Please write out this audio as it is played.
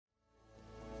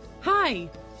Hi,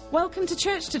 welcome to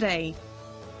church today.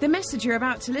 The message you're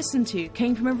about to listen to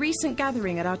came from a recent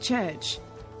gathering at our church.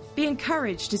 Be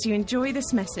encouraged as you enjoy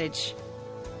this message.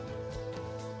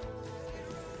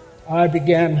 I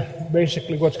began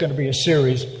basically what's going to be a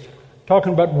series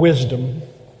talking about wisdom.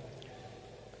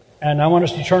 And I want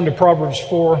us to turn to Proverbs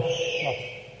 4.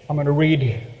 I'm going to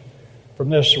read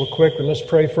from this real quick, but let's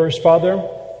pray first.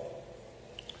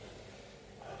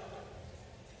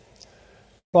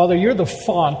 Father, you're the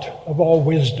font of all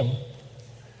wisdom.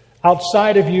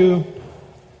 Outside of you,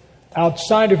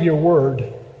 outside of your word,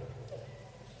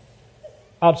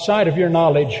 outside of your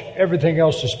knowledge, everything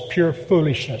else is pure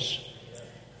foolishness.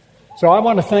 So I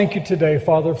want to thank you today,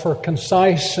 Father, for a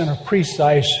concise and a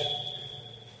precise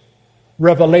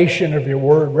revelation of your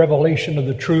word, revelation of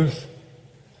the truth.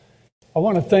 I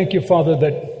want to thank you, Father,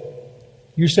 that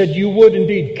you said you would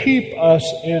indeed keep us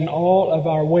in all of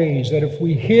our ways, that if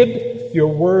we hid your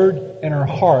word in our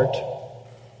heart,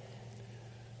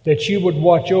 that you would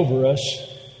watch over us,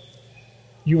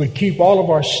 you would keep all of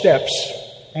our steps,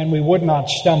 and we would not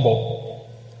stumble.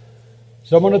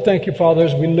 So I want to thank you, Father,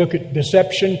 as we look at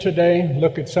deception today,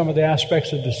 look at some of the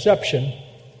aspects of deception,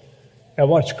 and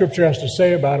what Scripture has to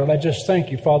say about it. I just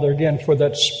thank you, Father, again, for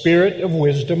that spirit of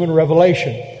wisdom and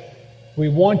revelation. We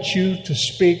want you to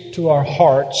speak to our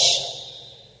hearts,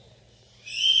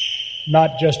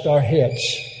 not just our heads.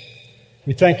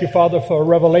 We thank you, Father, for a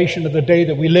revelation of the day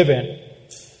that we live in.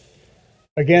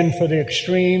 Again, for the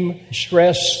extreme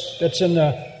stress that's in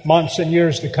the months and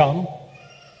years to come.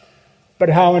 But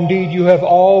how indeed you have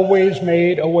always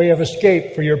made a way of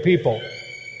escape for your people.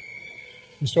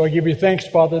 And so I give you thanks,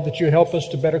 Father, that you help us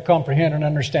to better comprehend and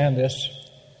understand this.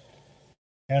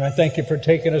 And I thank you for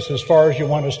taking us as far as you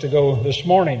want us to go this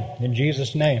morning. In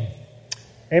Jesus' name.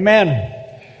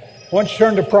 Amen. Once you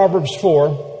turn to Proverbs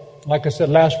 4, like I said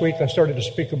last week, I started to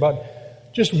speak about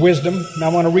just wisdom. And I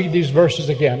want to read these verses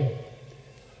again.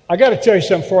 I got to tell you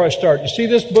something before I start. You see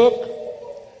this book?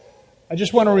 I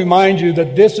just want to remind you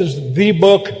that this is the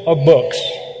book of books.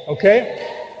 Okay?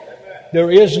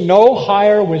 There is no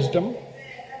higher wisdom.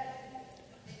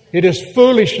 It is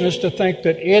foolishness to think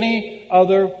that any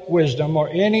other wisdom or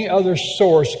any other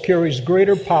source carries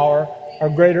greater power or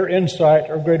greater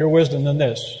insight or greater wisdom than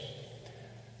this.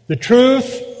 The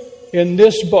truth in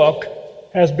this book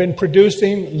has been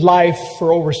producing life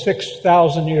for over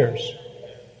 6,000 years.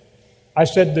 I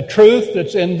said the truth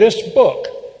that's in this book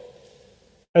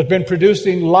has been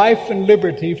producing life and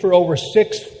liberty for over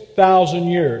 6,000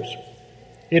 years.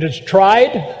 It is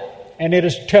tried and it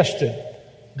is tested.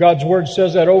 God's Word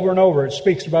says that over and over. It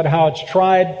speaks about how it's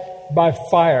tried by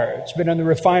fire. It's been in the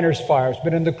refiner's fire. It's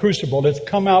been in the crucible. It's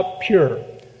come out pure.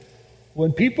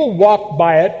 When people walk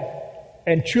by it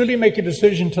and truly make a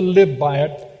decision to live by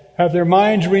it, have their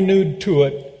minds renewed to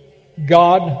it,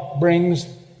 God brings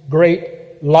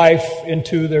great life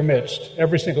into their midst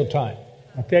every single time.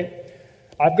 Okay?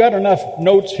 I've got enough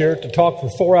notes here to talk for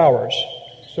 4 hours.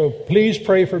 So please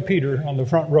pray for Peter on the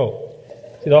front row.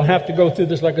 I'll have to go through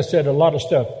this, like I said, a lot of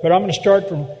stuff. But I'm going to start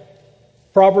from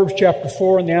Proverbs chapter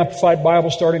 4 in the Amplified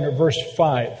Bible, starting at verse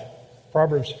 5.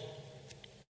 Proverbs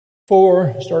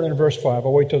 4, starting at verse 5.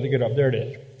 I'll wait till they get up. There it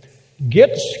is.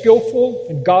 Get skillful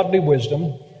and godly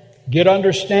wisdom. Get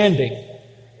understanding,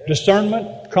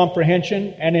 discernment,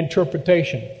 comprehension, and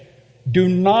interpretation. Do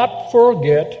not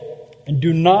forget and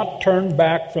do not turn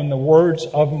back from the words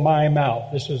of my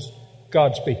mouth. This is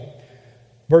God speaking.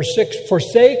 Verse 6,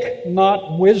 forsake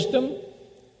not wisdom,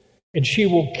 and she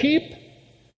will keep,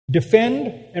 defend,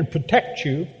 and protect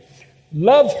you.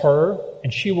 Love her,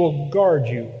 and she will guard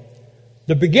you.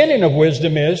 The beginning of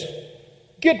wisdom is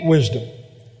get wisdom.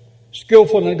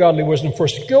 Skillful and godly wisdom. For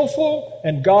skillful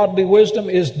and godly wisdom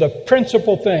is the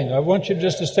principal thing. I want you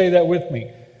just to say that with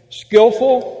me.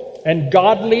 Skillful and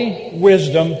godly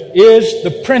wisdom is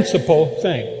the principal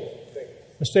thing.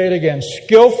 Let's say it again.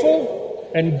 Skillful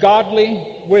and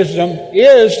godly wisdom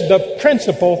is the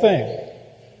principal thing.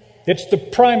 It's the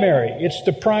primary. It's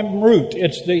the prime root.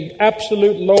 It's the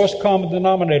absolute lowest common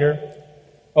denominator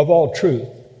of all truth,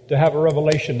 to have a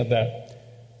revelation of that.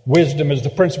 Wisdom is the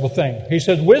principal thing. He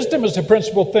says, wisdom is the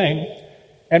principal thing,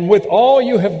 and with all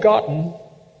you have gotten,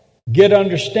 get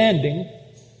understanding,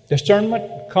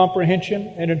 discernment, comprehension,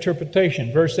 and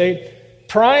interpretation. Verse 8,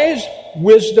 prize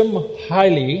wisdom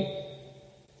highly.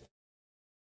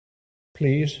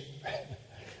 Please.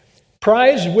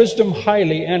 Prize wisdom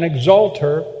highly and exalt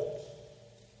her.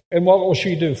 And what will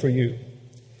she do for you?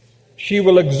 She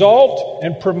will exalt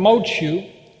and promote you.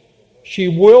 She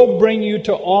will bring you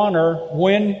to honor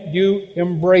when you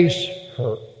embrace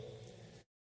her.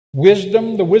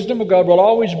 Wisdom, the wisdom of God will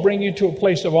always bring you to a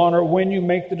place of honor when you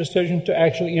make the decision to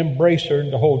actually embrace her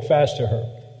and to hold fast to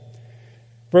her.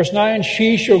 Verse 9,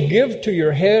 she shall give to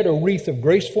your head a wreath of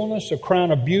gracefulness, a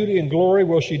crown of beauty and glory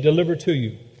will she deliver to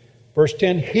you. Verse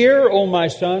 10, hear, O my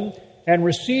son, and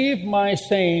receive my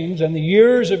sayings, and the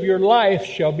years of your life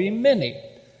shall be many.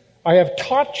 I have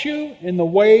taught you in the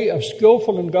way of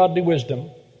skillful and godly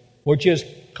wisdom, which is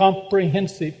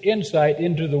comprehensive insight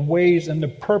into the ways and the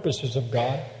purposes of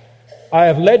God. I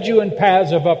have led you in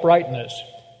paths of uprightness.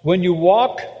 When you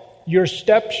walk, your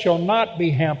steps shall not be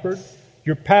hampered.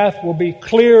 Your path will be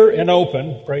clear and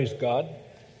open, praise God.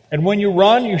 And when you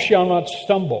run, you shall not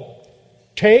stumble.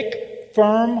 Take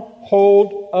firm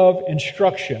hold of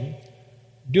instruction.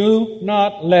 Do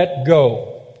not let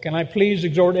go. Can I please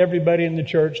exhort everybody in the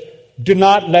church? Do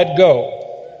not let go.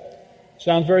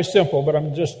 Sounds very simple, but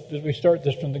I'm just, as we start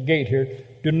this from the gate here,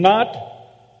 do not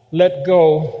let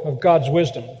go of God's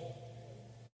wisdom.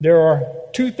 There are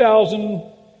 2,000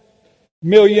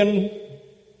 million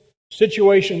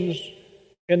situations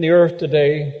in the earth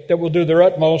today that will do their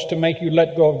utmost to make you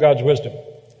let go of God's wisdom.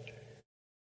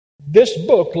 This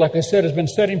book, like I said, has been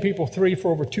setting people free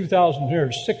for over 2,000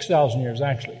 years, 6,000 years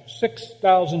actually,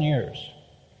 6,000 years.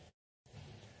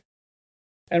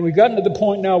 And we've gotten to the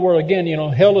point now where, again,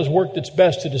 hell has worked its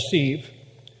best to deceive,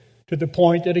 to the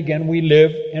point that, again, we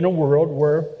live in a world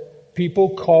where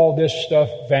people call this stuff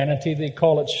vanity. They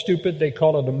call it stupid. They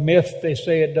call it a myth. They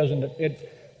say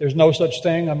there's no such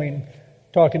thing. I mean,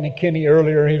 talking to Kenny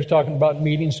earlier, he was talking about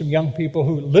meeting some young people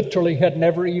who literally had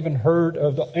never even heard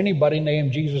of anybody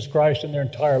named Jesus Christ in their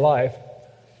entire life.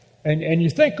 And you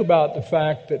think about the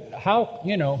fact that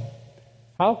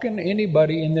how can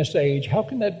anybody in this age, how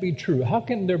can that be true? How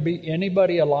can there be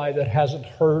anybody alive that hasn't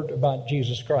heard about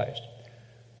Jesus Christ?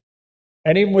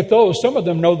 And even with those, some of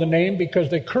them know the name because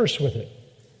they curse with it.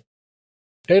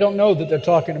 They don't know that they're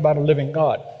talking about a living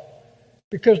God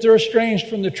because they're estranged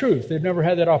from the truth. They've never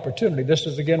had that opportunity. This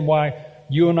is, again, why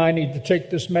you and I need to take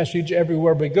this message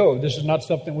everywhere we go. This is not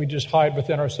something we just hide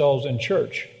within ourselves in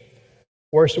church.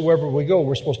 Wheresoever we go,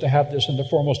 we're supposed to have this in the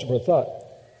foremost of our thought.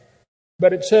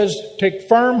 But it says, take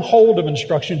firm hold of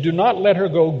instruction. Do not let her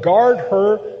go. Guard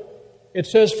her. It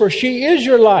says, for she is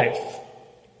your life.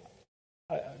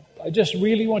 I just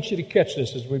really want you to catch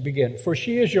this as we begin. For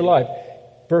she is your life.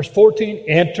 Verse 14,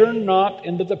 enter not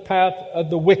into the path of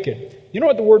the wicked. You know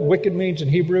what the word wicked means in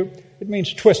Hebrew? It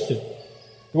means twisted.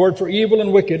 The word for evil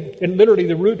and wicked, and literally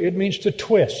the root, it means to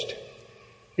twist.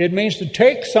 It means to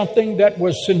take something that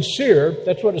was sincere.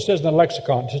 That's what it says in the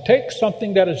lexicon. To take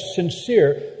something that is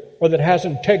sincere or that has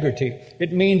integrity.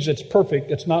 It means it's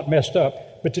perfect, it's not messed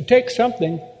up. But to take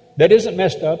something that isn't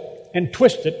messed up and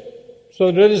twist it so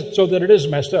that it is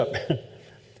messed up.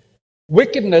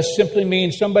 Wickedness simply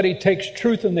means somebody takes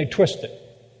truth and they twist it.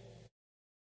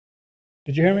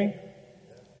 Did you hear me?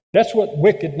 That's what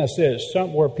wickedness is.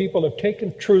 Where people have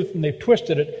taken truth and they've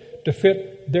twisted it to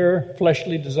fit their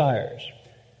fleshly desires.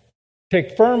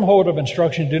 Take firm hold of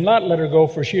instruction. Do not let her go,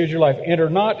 for she is your life. Enter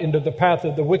not into the path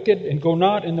of the wicked, and go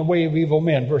not in the way of evil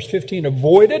men. Verse 15,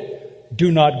 avoid it.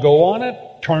 Do not go on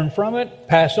it. Turn from it.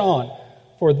 Pass on.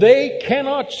 For they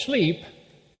cannot sleep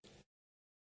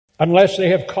unless they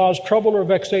have caused trouble or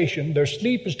vexation. Their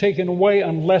sleep is taken away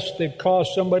unless they've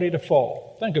caused somebody to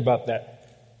fall. Think about that.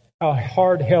 How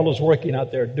hard hell is working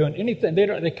out there, doing anything.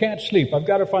 They can't sleep. I've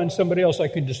got to find somebody else I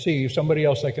can deceive, somebody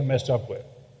else I can mess up with.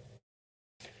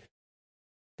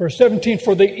 Verse 17,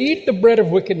 for they eat the bread of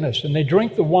wickedness and they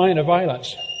drink the wine of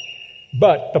violence.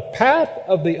 But the path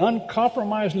of the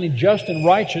uncompromisingly just and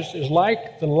righteous is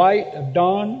like the light of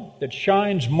dawn that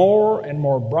shines more and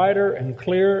more brighter and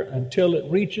clear until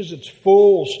it reaches its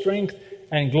full strength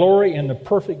and glory in the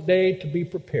perfect day to be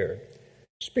prepared. It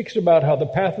speaks about how the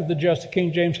path of the just, the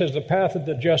King James says, the path of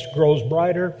the just grows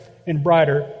brighter and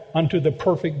brighter unto the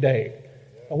perfect day.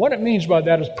 And what it means by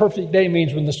that is perfect day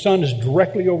means when the sun is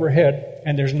directly overhead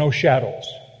and there's no shadows.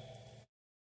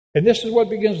 And this is what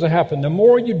begins to happen. The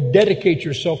more you dedicate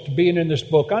yourself to being in this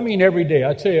book, I mean every day.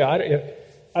 I tell you,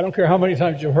 I don't care how many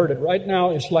times you've heard it. Right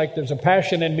now, it's like there's a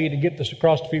passion in me to get this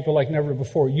across to people like never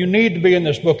before. You need to be in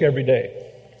this book every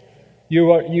day.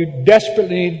 You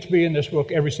desperately need to be in this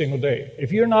book every single day.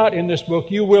 If you're not in this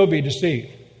book, you will be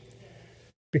deceived.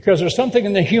 Because there's something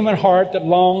in the human heart that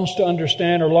longs to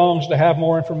understand or longs to have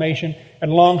more information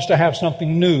and longs to have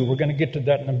something new. We're going to get to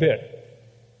that in a bit.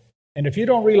 And if you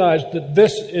don't realize that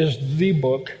this is the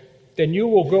book, then you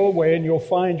will go away and you'll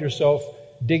find yourself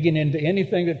digging into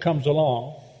anything that comes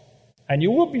along, and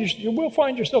you will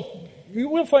find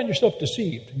yourself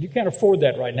deceived. You can't afford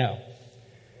that right now.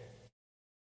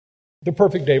 the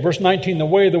perfect day. Verse 19, the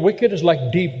way of the wicked is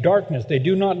like deep darkness. They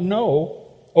do not know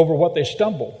over what they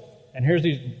stumble. And here's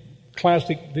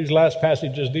these last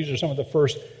passages. These are some of the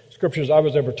first scriptures I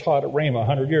was ever taught at Rhema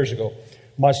 100 years ago.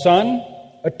 My son,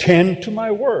 attend to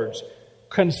my words.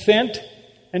 Consent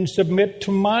and submit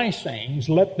to my sayings.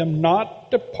 Let them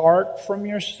not depart from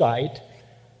your sight,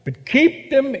 but keep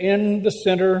them in the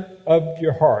center of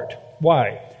your heart.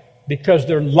 Why? Because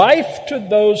they're life to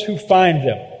those who find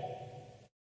them.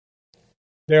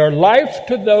 They are life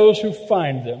to those who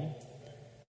find them,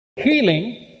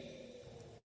 healing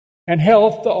and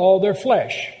health to all their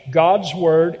flesh. God's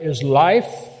word is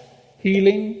life,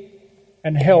 healing,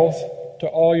 and health to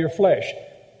all your flesh.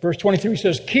 Verse 23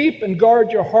 says, keep and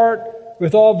guard your heart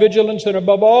with all vigilance, and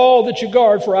above all that you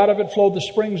guard, for out of it flow the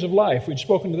springs of life. We've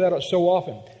spoken to that so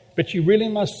often. But you really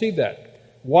must see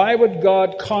that. Why would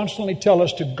God constantly tell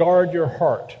us to guard your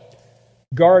heart?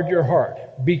 Guard your heart.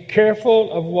 Be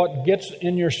careful of what gets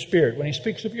in your spirit. When he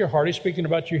speaks of your heart, he's speaking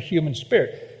about your human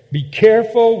spirit. Be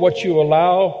careful what you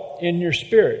allow in your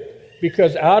spirit,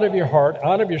 because out of your heart,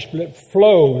 out of your spirit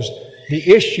flows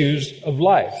the issues of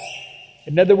life.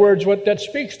 In other words, what that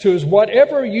speaks to is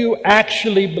whatever you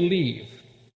actually believe.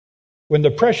 When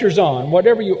the pressure's on,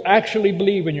 whatever you actually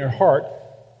believe in your heart,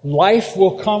 life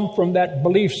will come from that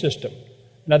belief system.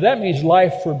 Now that means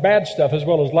life for bad stuff as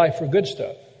well as life for good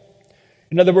stuff.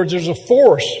 In other words, there's a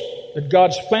force that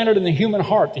God's planted in the human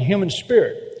heart, the human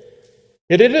spirit.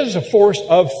 It is a force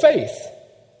of faith.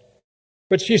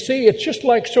 But you see, it's just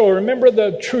like soil. Remember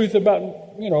the truth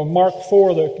about, Mark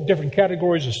 4, the different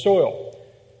categories of soil.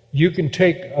 You can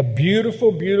take a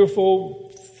beautiful,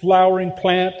 beautiful flowering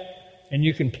plant and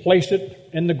you can place it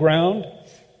in the ground,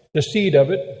 the seed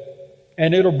of it,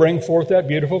 and it'll bring forth that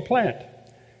beautiful plant.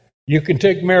 You can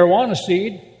take marijuana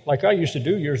seed, like I used to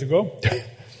do years ago.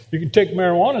 You can take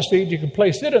marijuana seed, you can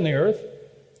place it in the earth,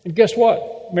 and guess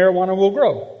what? Marijuana will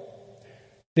grow.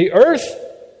 The earth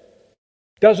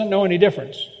doesn't know any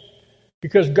difference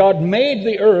because God made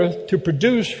the earth to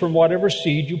produce from whatever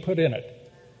seed you put in it.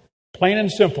 Plain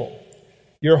and simple.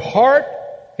 Your heart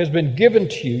has been given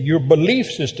to you, your belief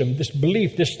system, this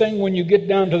belief, this thing when you get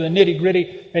down to the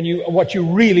nitty-gritty and what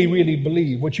you really, really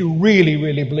believe, what you really,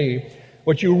 really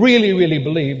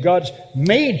believe, God's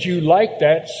made you like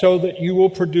that so that you will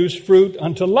produce fruit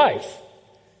unto life.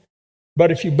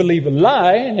 But if you believe a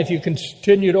lie, and if you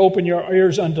continue to open your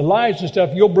ears unto lies and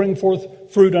stuff, you'll bring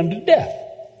forth fruit unto death.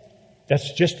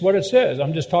 That's just what it says.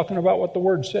 I'm just talking about what the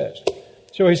Word says.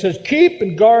 So he says, keep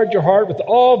and guard your heart with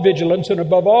all vigilance, and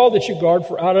above all that you guard,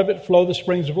 for out of it flow the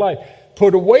springs of life.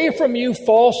 Put away from you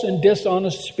false and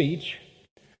dishonest speech,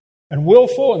 and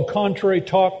willful and contrary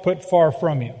talk put far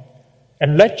from you.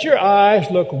 And let your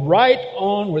eyes look right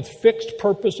on with fixed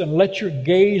purpose, and let your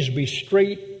gaze be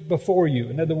straight before you.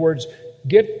 In other words,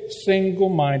 get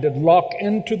single-minded, lock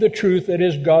into the truth that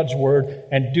is God's Word,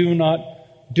 and do not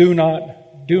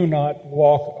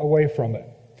walk away from it.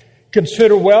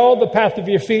 Consider well the path of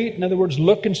your feet. In other words,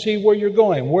 look and see where you're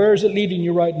going. Where is it leading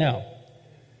you right now?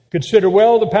 Consider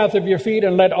well the path of your feet,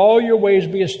 and let all your ways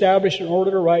be established in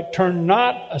order to right. Turn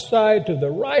not aside to the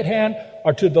right hand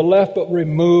or to the left, but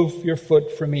remove your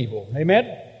foot from evil. Amen?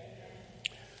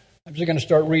 I'm just going to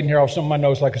start reading here off some of my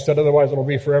notes, like I said, otherwise it'll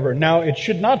be forever. Now, it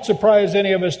should not surprise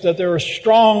any of us that there are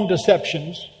strong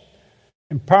deceptions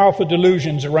and powerful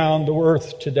delusions around the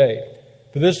earth today.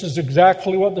 For this is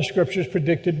exactly what the Scriptures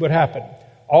predicted would happen.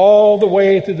 All the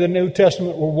way through the New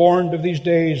Testament, we're warned of these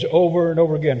days over and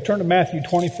over again. Turn to Matthew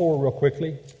 24 real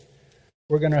quickly.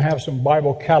 We're going to have some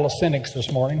Bible calisthenics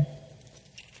this morning.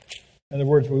 In other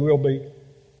words, we will be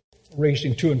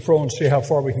racing to and fro and see how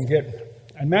far we can get.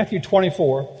 In Matthew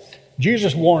 24,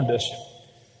 Jesus warned us.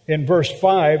 In verse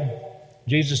 5,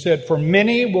 Jesus said, "For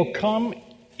many will come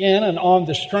in and on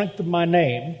the strength of my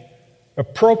name,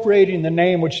 appropriating the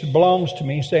name which belongs to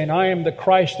me, saying, I am the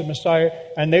Christ, the Messiah,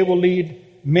 and they will lead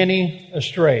many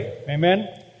astray." Amen?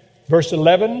 Verse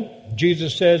 11,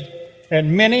 Jesus says,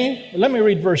 and many, let me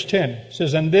read verse 10. It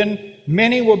says, and then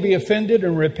many will be offended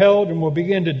and repelled and will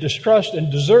begin to distrust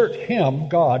and desert Him,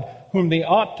 God, whom they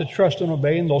ought to trust and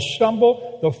obey, and they'll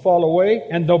stumble, they'll fall away,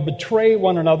 and they'll betray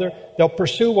one another, they'll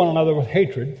pursue one another with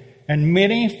hatred. And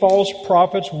many false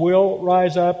prophets will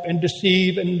rise up and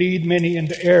deceive and lead many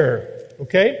into error.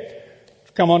 Okay?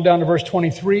 Come on down to verse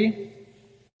 23.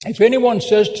 If anyone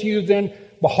says to you then,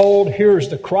 behold, here is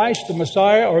the Christ, the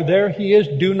Messiah, or there He is,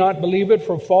 do not believe it,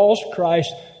 for false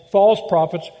Christ, false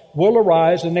prophets will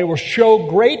arise, and they will show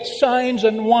great signs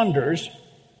and wonders,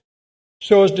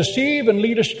 so as deceive and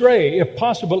lead astray, if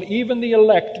possible, even the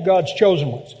elect, God's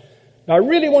chosen ones. Now, I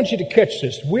really want you to catch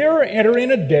this. We're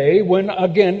entering a day when,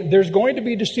 again, there's going to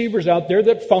be deceivers out there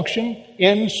that function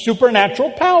in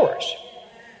supernatural powers.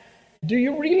 Do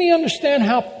you really understand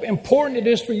how important it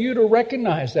is for you to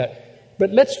recognize that?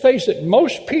 But let's face it,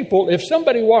 most people, if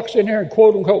somebody walks in here and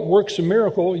quote-unquote works a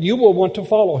miracle, you will want to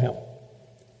follow him.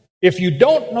 If you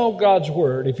don't know God's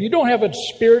Word, if you don't have a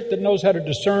spirit that knows how to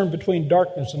discern between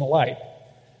darkness and light,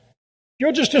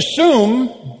 you'll just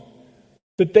assume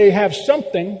that they have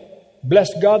something, bless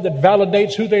God, that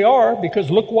validates who they are, because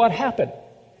look what happened.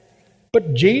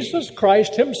 But Jesus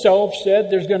Christ himself said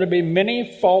there's going to be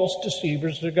many false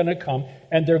deceivers that are going to come,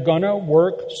 and they're going to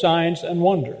work signs and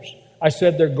wonders. I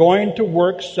said they're going to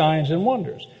work signs and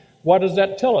wonders. What does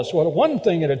that tell us? Well, one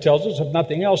thing that it tells us, if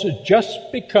nothing else, is just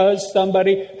because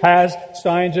somebody has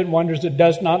signs and wonders, it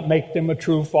does not make them a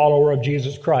true follower of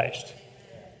Jesus Christ.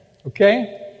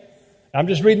 Okay? I'm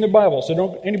just reading the Bible, so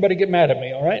don't anybody get mad at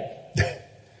me, all right?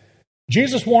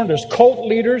 Jesus warned us, cult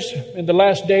leaders in the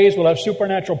last days will have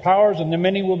supernatural powers, and the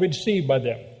many will be deceived by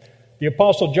them. The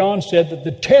Apostle John said that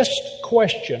the test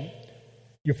question,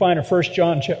 you find in 1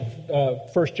 John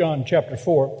chapter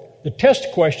 4, the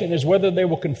test question is whether they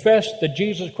will confess that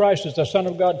Jesus Christ is the Son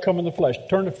of God come in the flesh.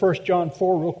 Turn to 1 John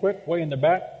 4 real quick, way in the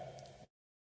back.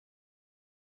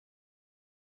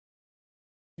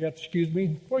 You have to excuse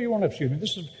me? Well, you won't have to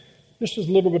excuse me. This is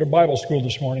a little bit of Bible school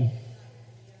this morning.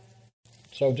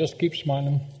 So just keep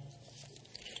smiling.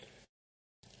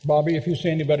 Bobby, if you see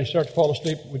anybody start to fall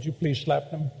asleep, would you please slap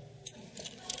them?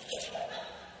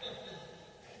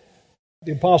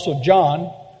 The Apostle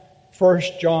John, 1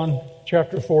 John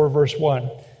chapter 4, verse 1.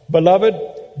 Beloved,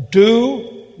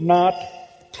 do not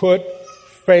put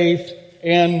faith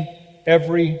in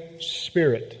every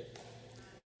spirit,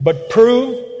 but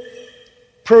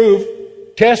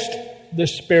test the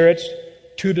spirits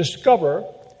to discover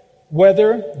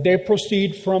whether they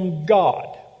proceed from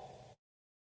God.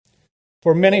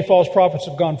 For many false prophets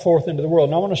have gone forth into the world.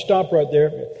 And I want to stop right there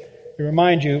and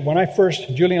remind you, when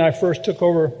Julie and I first took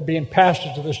over being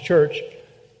pastors of this church,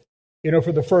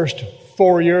 for the first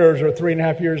 4 years or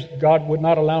 3.5 years, God would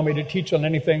not allow me to teach on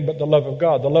anything but the love of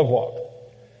God, the love walk.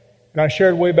 And I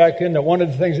shared way back in that one of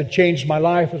the things that changed my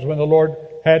life was when the Lord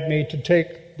had me to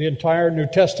take the entire New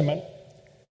Testament,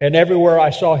 and everywhere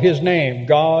I saw His name,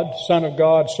 God, Son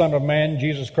of Man,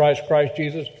 Jesus Christ, Christ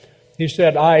Jesus. He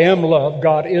said, I am love,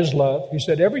 God is love. He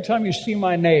said, every time you see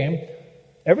my name,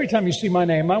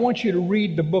 I want you to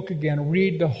read the book again,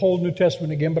 read the whole New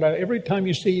Testament again, but every time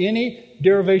you see any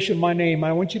derivation of my name,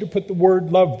 I want you to put the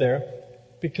word love there,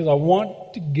 because I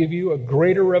want to give you a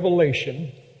greater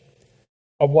revelation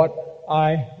of what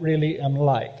I really am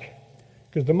like.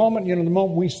 Because the moment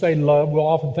we say love, we'll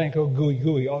often think, oh, gooey,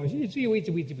 gooey. Oh, you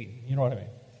know what I mean?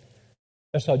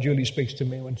 That's how Julie speaks to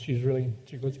me when she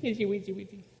goes,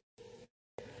 easy.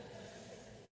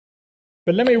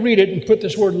 But let me read it and put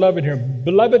this word love in here.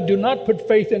 Beloved, do not put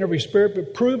faith in every spirit,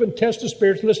 but prove and test the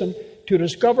spirits, listen, to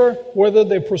discover whether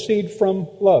they proceed from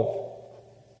love.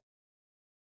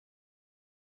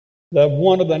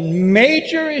 One of the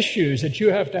major issues that you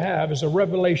have to have is a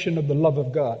revelation of the love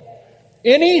of God.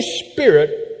 Any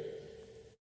spirit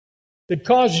that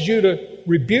causes you to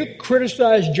rebuke,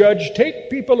 criticize, judge, take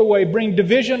people away, bring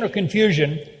division or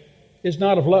confusion is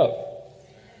not of love.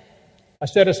 I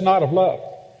said it's not of love.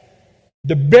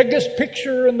 The biggest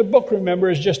picture in the book, remember,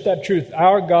 is just that truth.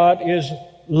 Our God is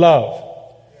love.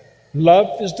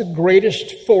 Love is the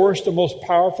greatest force, the most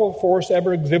powerful force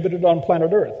ever exhibited on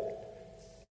planet Earth.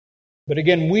 But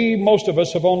again, most of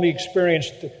us have only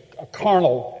experienced a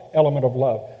carnal element of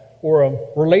love, or a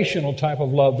relational type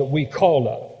of love that we call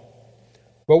love.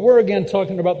 But we're again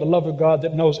talking about the love of God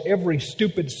that knows every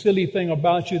stupid, silly thing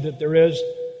about you that there is.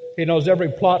 He knows every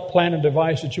plot, plan, and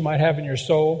device that you might have in your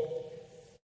soul.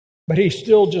 But He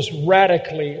still just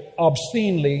radically,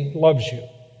 obscenely loves you.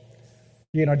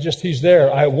 He's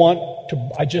there. I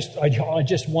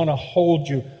just want to hold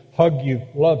you, hug you,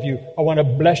 love you. I want to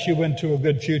bless you into a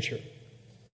good future.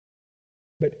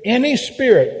 But any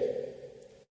spirit,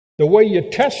 the way you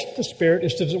test the spirit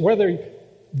is to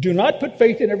do not put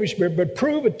faith in every spirit, but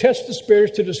prove and test the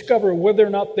spirits to discover whether or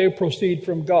not they proceed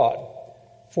from God.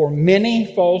 For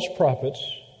many false prophets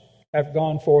have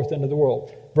gone forth into the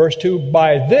world. Verse 2,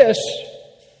 by this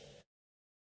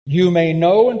you may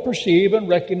know and perceive and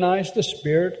recognize the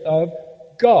Spirit of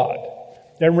God.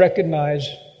 Then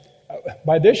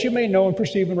by this you may know and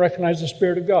perceive and recognize the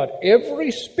Spirit of God.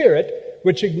 Every spirit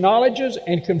which acknowledges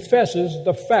and confesses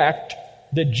the fact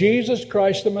that Jesus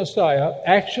Christ the Messiah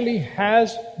actually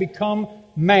has become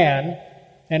man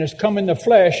and has come in the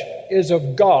flesh is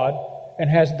of God and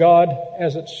has God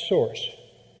as its source.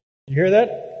 You hear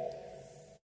that?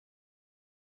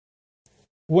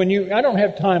 I don't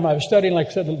have time. I was studying, like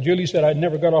I said, Julie said I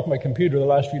never got off my computer the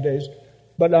last few days.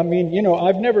 But I mean,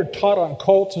 I've never taught on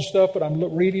cults and stuff, but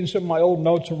I'm reading some of my old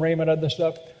notes from Raymond and other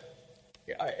stuff.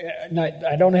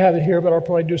 I don't have it here, but I'll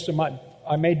probably do some.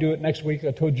 I may do it next week.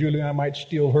 I told Julie I might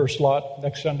steal her slot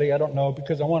next Sunday. I don't know,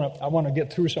 because I want to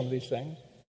get through some of these things.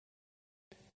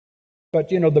 But,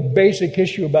 the basic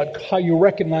issue about how you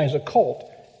recognize a cult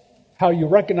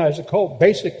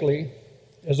basically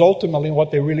is ultimately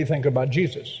what they really think about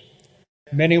Jesus.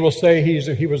 Many will say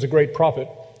he was a great prophet,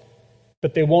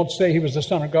 but they won't say he was the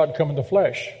Son of God come in the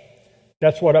flesh.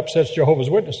 That's what upsets Jehovah's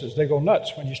Witnesses. They go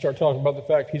nuts when you start talking about the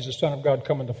fact he's the Son of God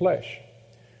come in the flesh.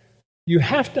 You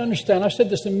have to understand, I've said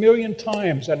this a million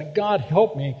times, and God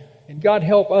help me, and God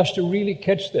help us to really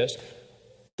catch this.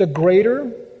 The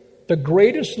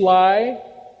greatest lie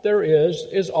there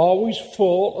is always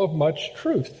full of much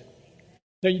truth.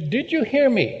 Now, did you hear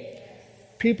me?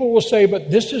 People will say, but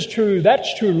this is true,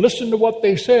 that's true. Listen to what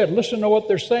they said. Listen to what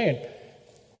they're saying.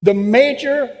 The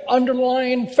major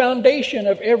underlying foundation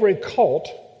of every cult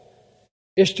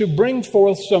is to bring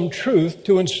forth some truth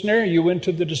to ensnare you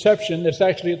into the deception that's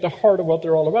actually at the heart of what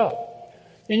they're all about.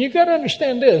 And you've got to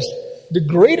understand this. The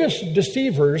greatest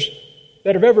deceivers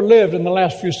that have ever lived in the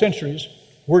last few centuries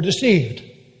were deceived.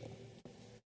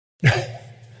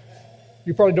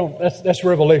 You probably don't. That's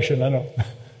revelation, I know.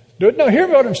 No, hear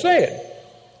what I'm saying.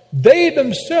 They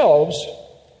themselves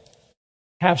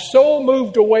have so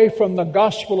moved away from the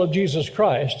gospel of Jesus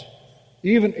Christ,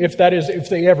 even if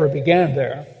they ever began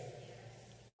there.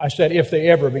 I said if they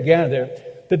ever began there,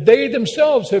 that they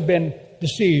themselves have been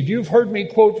deceived. You've heard me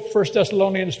quote 1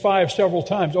 Thessalonians 5 several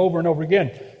times over and over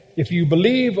again. If you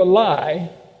believe a lie,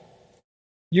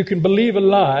 you can believe a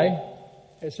lie.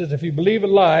 It says if you believe a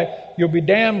lie, you'll be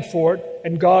damned for it,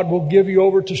 and God will give you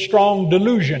over to strong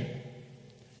delusion.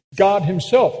 God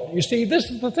himself. You see,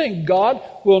 this is the thing. God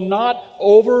will not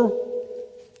overrule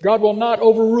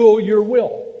your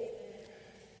will.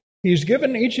 He's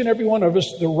given each and every one of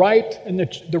us the right and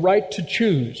the right to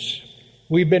choose.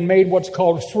 We've been made what's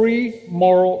called free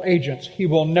moral agents. He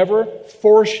will never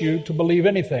force you to believe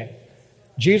anything.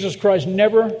 Jesus Christ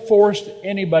never forced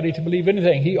anybody to believe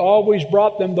anything. He always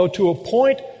brought them, though, to a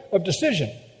point of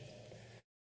decision.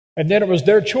 And then it was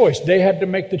their choice. They had to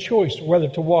make the choice whether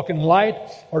to walk in light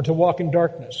or to walk in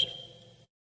darkness.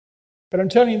 But I'm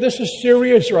telling you, this is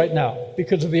serious right now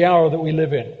because of the hour that we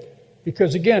live in.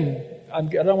 Because again, I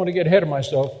don't want to get ahead of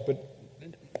myself, but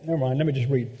never mind, let me just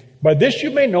read. By this you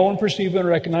may know and perceive and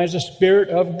recognize the Spirit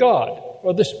of God,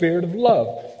 or the Spirit of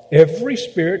love. Every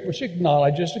spirit which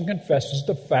acknowledges and confesses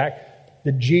the fact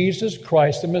that Jesus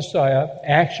Christ, the Messiah,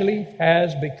 actually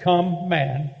has become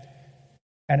man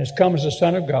and has come as the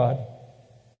Son of God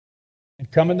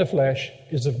and come in the flesh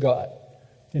is of God.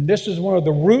 And this is one of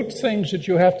the root things that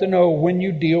you have to know when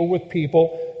you deal with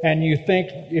people and you think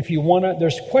if you want to,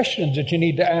 there's questions that you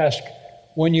need to ask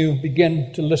when you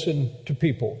begin to listen to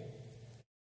people.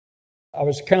 I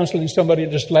was counseling somebody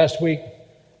just last week,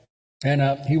 and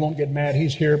he won't get mad.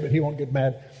 He's here, but he won't get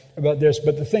mad about this.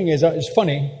 But the thing is, it's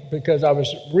funny because I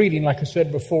was reading, like I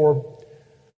said before,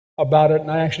 about it,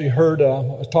 and I actually heard, I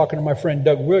was talking to my friend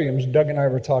Doug Williams. Doug and I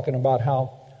were talking about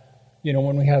how,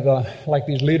 when we have like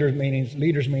these leaders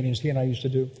meetings he and I used to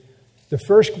do,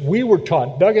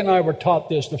 Doug and I were taught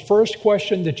this, the first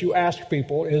question that you ask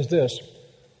people is this: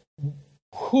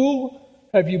 who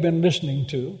have you been listening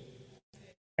to,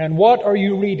 and what are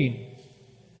you reading?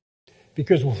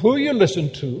 Because who you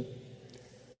listen to,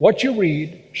 what you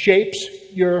read, shapes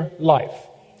your life.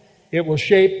 It will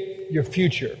shape your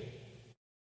future.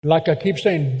 Like I keep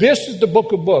saying, this is the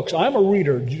book of books. I'm a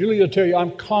reader. Julie will tell you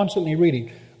I'm constantly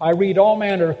reading. I read all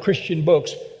manner of Christian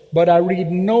books, but I read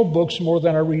no books more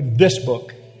than I read this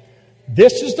book.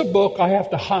 This is the book I have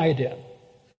to hide in.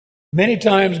 Many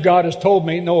times God has told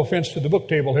me, no offense to the book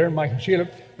table here, Mike and Sheila,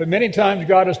 but many times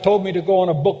God has told me to go on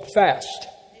a book fast.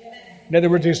 In other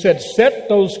words, he said, set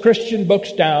those Christian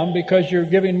books down because you're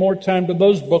giving more time to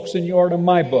those books than you are to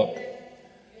my book.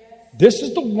 This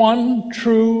is the one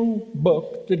true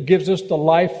book that gives us the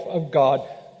life of God,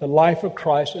 the life of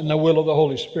Christ, and the will of the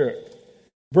Holy Spirit.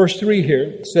 Verse 3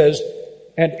 here says,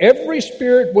 and every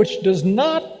spirit which does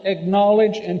not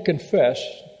acknowledge and confess,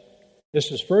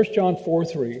 this is 1 John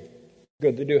 4:3.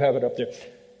 Good, they do have it up there.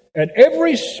 And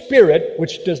every spirit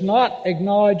which does not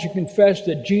acknowledge and confess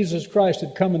that Jesus Christ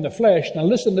had come in the flesh, now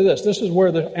listen to this, this is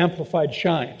where the Amplified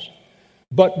shines,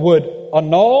 but would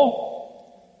annul,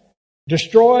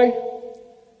 destroy,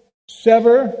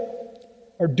 sever,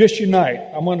 or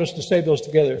disunite. I want us to say those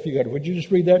together if you got it. Would you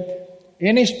just read that?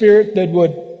 Any spirit that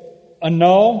would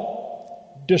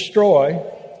annul, destroy,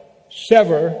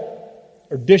 sever,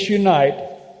 or disunite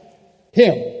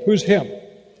Him. Who's Him?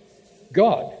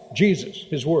 God, Jesus,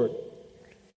 His Word.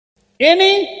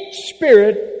 Any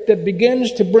spirit that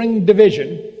begins to bring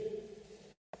division,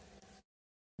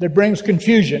 that brings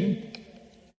confusion,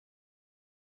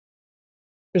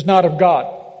 is not of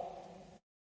God.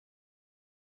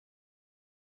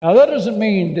 Now, that doesn't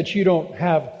mean that you don't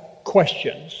have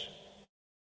questions.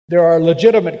 There are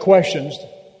legitimate questions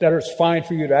that are fine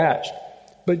for you to ask.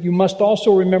 But you must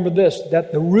also remember this,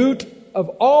 that the root of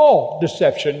all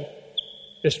deception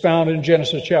is found in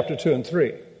Genesis chapter 2 and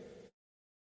 3.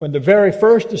 When the very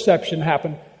first deception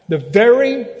happened, the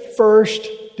very first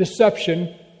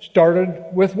deception started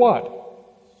with what?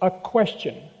 A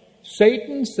question.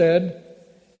 Satan said,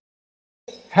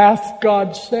 "Hath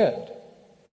God said,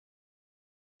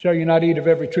 shall you not eat of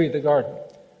every tree of the garden?"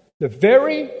 The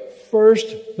very first,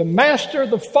 the master,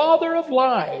 the father of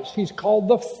lies. He's called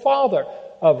the father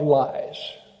of lies.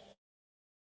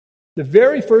 The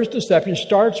very first deception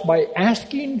starts by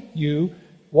asking you,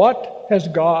 what has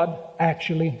God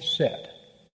actually said?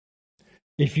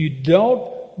 If you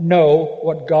don't know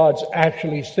what God's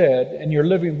actually said, and you're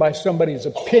living by somebody's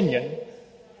opinion,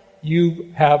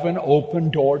 you have an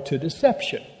open door to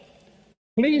deception.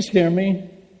 Please hear me.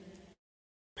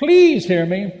 Please hear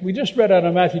me. We just read out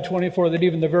of Matthew 24 that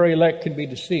even the very elect can be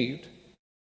deceived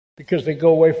because they go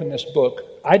away from this book.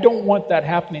 I don't want that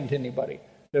happening to anybody.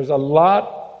 There's a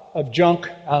lot of junk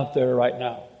out there right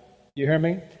now. You hear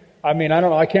me? I mean, I don't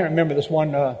know. I can't remember this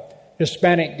one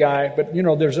Hispanic guy, but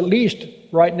there's at least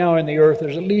right now in the earth,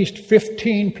 there's at least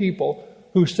 15 people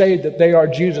who say that they are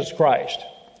Jesus Christ.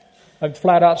 I'd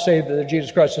flat out say that they're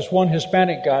Jesus Christ. This one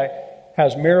Hispanic guy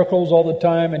has miracles all the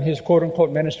time in his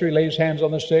quote-unquote ministry, lays hands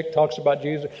on the sick, talks about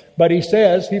Jesus. But he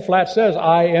flat says,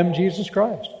 I am Jesus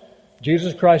Christ.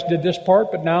 Jesus Christ did this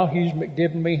part, but now He's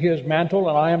given me His mantle,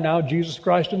 and I am now Jesus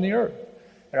Christ in the earth.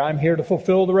 And I'm here to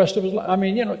fulfill the rest of His life. I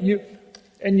mean,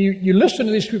 you listen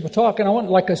to these people talk, and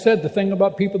like I said, the thing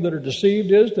about people that are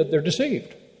deceived is that they're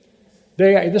deceived.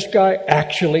 This guy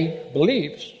actually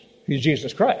believes He's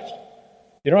Jesus Christ.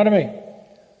 You know what I mean?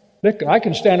 Look, I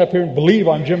can stand up here and believe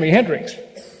I'm Jimi Hendrix.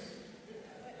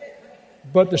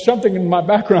 But there's something in my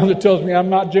background that tells me I'm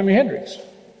not Jimi Hendrix.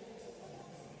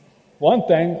 One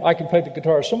thing, I can play the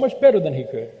guitar so much better than he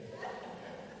could.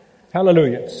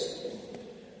 Hallelujah.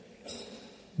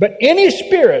 But any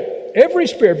spirit, every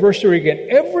spirit, verse 3 again,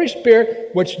 every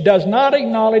spirit which does not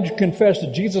acknowledge, confess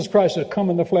that Jesus Christ has come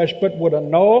in the flesh, but would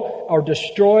annul or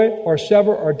destroy or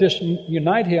sever or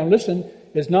disunite Him, listen,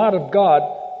 is not of God,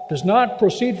 does not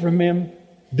proceed from Him.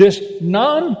 This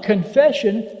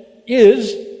non-confession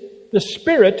is the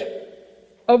spirit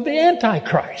of the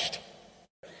Antichrist,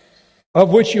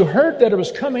 of which you heard that it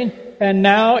was coming, and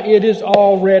now it is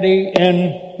already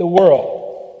in the world.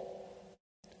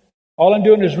 All I'm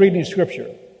doing is reading Scripture.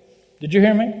 Did you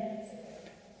hear me?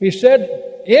 He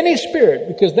said, any spirit,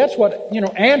 because that's what,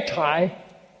 anti-Christ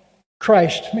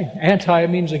means. Anti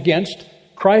means against.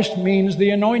 Christ means the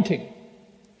anointing,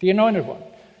 the anointed one.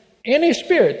 Any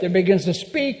spirit that begins to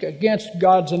speak against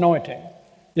God's anointing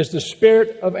is the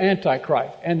spirit of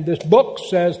Antichrist. And this book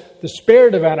says the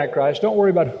spirit of Antichrist. Don't worry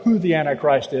about who the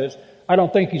Antichrist is. I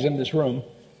don't think he's in this room.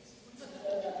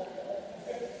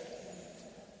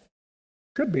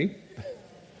 Could be.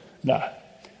 No.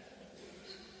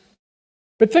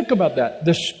 But think about that.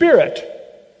 The spirit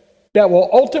that will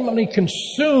ultimately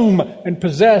consume and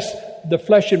possess the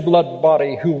flesh and blood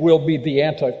body, who will be the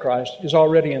Antichrist, is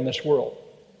already in this world.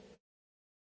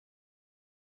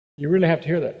 You really have to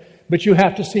hear that. But you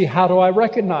have to see, how do I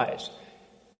recognize?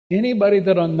 Anybody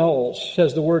that annuls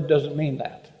says the word doesn't mean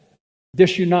that.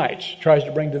 Disunites, tries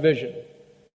to bring division.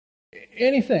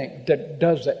 Anything that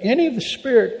does that, any of the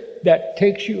spirit that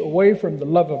takes you away from the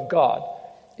love of God,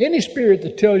 any spirit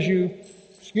that tells you,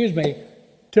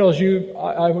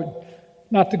 I would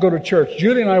not to go to church.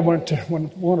 Julie and I went to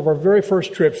one of our very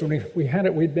first trips when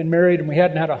we'd been married and we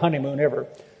hadn't had a honeymoon ever.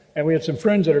 And we had some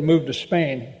friends that had moved to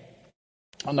Spain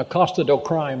on the Costa del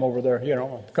Crime over there,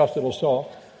 Costa del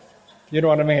Sol. You know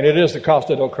what I mean? It is the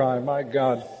Costa del Crime, my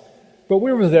God. But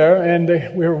we were there, and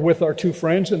we were with our two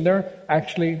friends, and they're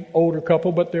actually older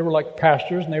couple, but they were like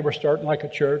pastors, and they were starting like a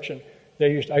church, and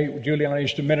Julie and I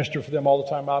used to minister for them all the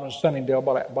time out in Sunningdale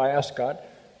by Ascot.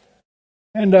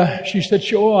 And she said,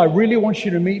 I really want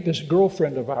you to meet this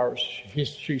girlfriend of ours.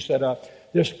 She said,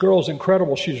 this girl's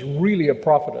incredible. She's really a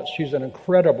prophetess. She's an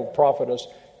incredible prophetess.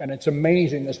 And it's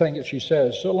amazing, this thing that she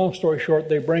says. So long story short,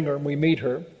 they bring her and we meet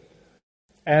her.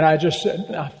 And I just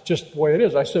said, just the way it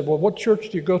is. I said, well, what church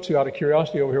do you go to out of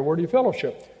curiosity over here? Where do you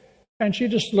fellowship? And she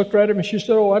just looked right at me and she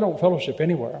said, I don't fellowship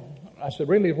anywhere. I said,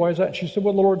 really? Why is that? And she said,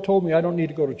 well, the Lord told me I don't need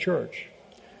to go to church.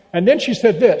 And then she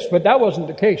said this, but that wasn't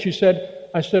the case.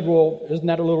 I said, well, isn't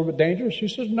that a little bit dangerous? She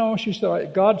says, no. She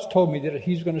said, God's told me that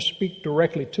He's going to speak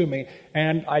directly to me,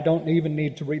 and I don't even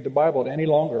need to read the Bible any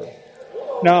longer.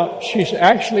 Now, she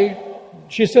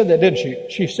said that, didn't she?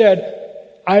 She said,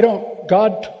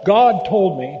 God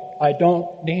told me I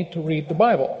don't need to read the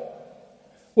Bible.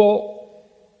 Well,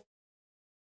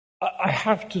 I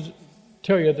have to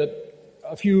tell you that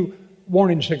a few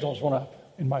warning signals went up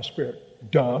in my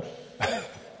spirit. Duh.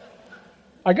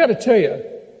 I got to tell you,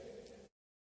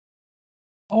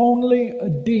 only a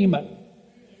demon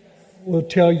will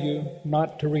tell you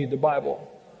not to read the Bible.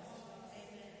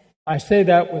 I say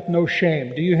that with no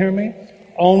shame. Do you hear me?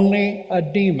 Only a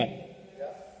demon.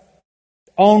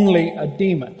 Only a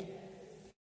demon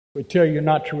would tell you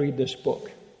not to read this book.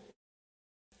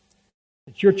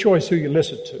 It's your choice who you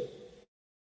listen to.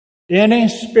 Any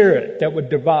spirit that would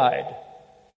divide,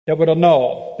 that would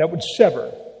annul, that would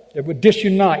sever, that would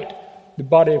disunite the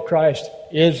body of Christ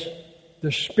is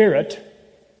the spirit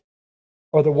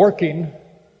or the working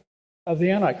of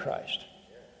the Antichrist.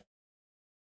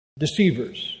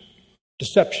 Deceivers,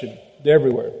 deception, they're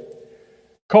everywhere.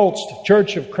 Cults,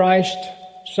 Church of Christ,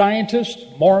 scientists,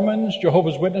 Mormons,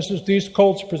 Jehovah's Witnesses, these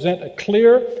cults present a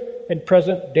clear and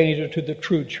present danger to the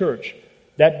true church.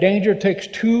 That danger takes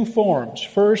two forms.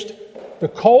 First, the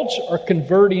cults are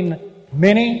converting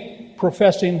many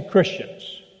professing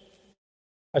Christians.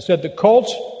 I said the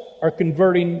cults are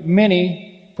converting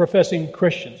many professing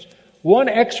Christians. One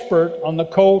expert on the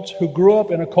cults who grew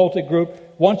up in a cultic group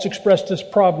once expressed this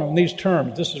problem in these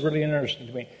terms. This is really interesting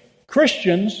to me.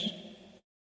 Christians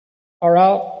are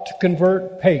out to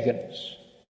convert pagans.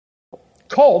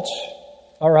 Cults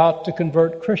are out to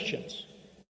convert Christians.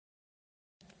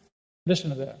 Listen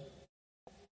to that.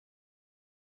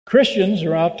 Christians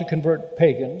are out to convert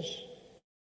pagans,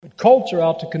 but cults are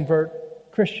out to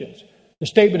convert Christians. The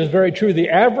statement is very true. The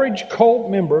average cult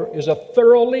member is a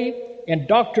thoroughly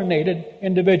indoctrinated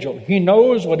individual. He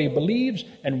knows what he believes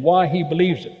and why he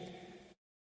believes it.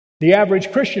 The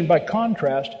average Christian, by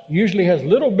contrast, usually has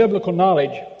little biblical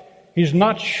knowledge. He's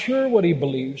not sure what he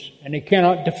believes, and he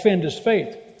cannot defend his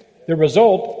faith. The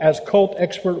result, as cult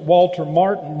expert Walter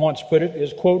Martin once put it,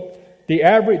 is, quote, the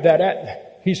average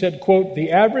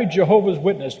Jehovah's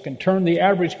Witness can turn the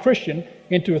average Christian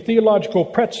into a theological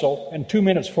pretzel in 2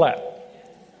 minutes flat.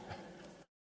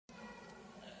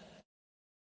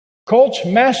 Cults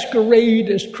masquerade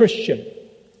as Christian.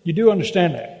 You do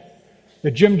understand that.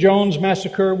 The Jim Jones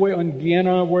massacre in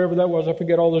Guyana, wherever that was, I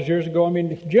forget, all those years ago. I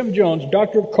mean, Jim Jones,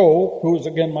 Dr. Cole, who was,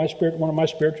 again, one of my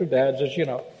spiritual dads, as you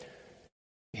know,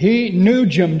 he knew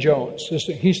Jim Jones.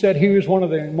 He said he was one of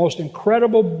the most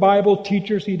incredible Bible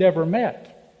teachers he'd ever met.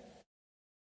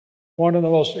 One of the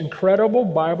most incredible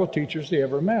Bible teachers he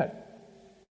ever met.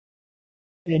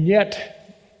 And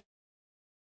yet,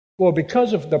 well,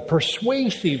 because of the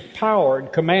persuasive power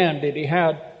and command that he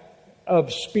had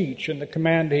of speech and the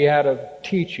command he had of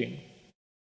teaching,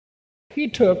 he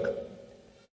took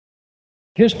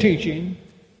his teaching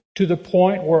to the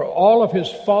point where all of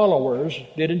his followers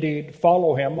did indeed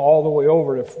follow him all the way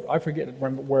over to, I forget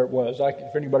where it was.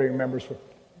 If anybody remembers.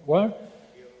 What?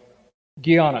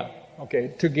 Guyana.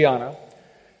 Okay, to Guyana.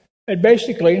 And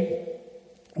basically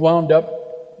wound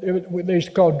up, they used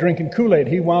to call it drinking Kool-Aid.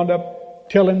 He wound up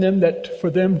telling them that for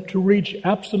them to reach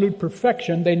absolute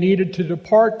perfection, they needed to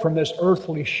depart from this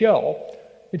earthly shell.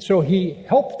 And so he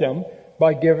helped them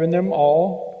by giving them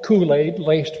all Kool-Aid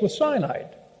laced with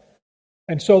cyanide.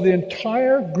 And so the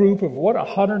entire group of,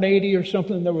 180 or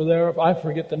something that were there, I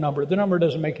forget the number. The number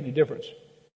doesn't make any difference.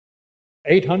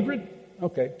 800?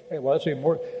 Okay. Hey, well, that's even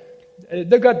more.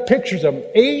 They've got pictures of them.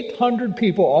 800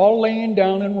 people all laying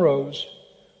down in rows,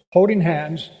 holding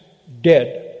hands,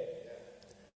 dead.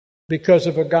 Because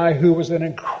of a guy who was an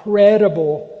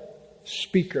incredible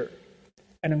speaker,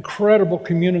 an incredible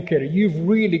communicator. You've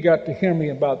really got to hear me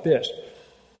about this.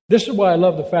 This is why I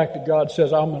love the fact that God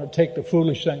says, I'm going to take the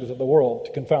foolish things of the world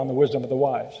to confound the wisdom of the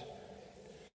wise.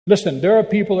 Listen, there are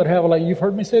people that have, like, you've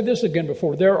heard me say this again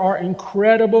before, there are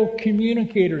incredible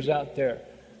communicators out there.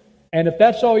 And if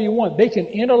that's all you want, they can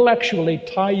intellectually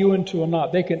tie you into a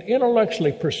knot. They can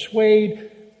intellectually persuade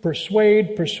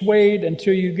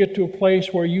until you get to a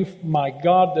place where my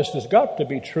God, this has got to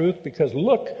be truth, because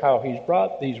look how he's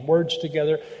brought these words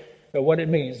together, what it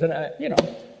means. And,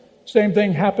 same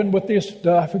thing happened with this,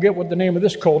 I forget what the name of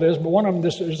this cult is, but one of them,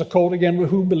 this is a cult again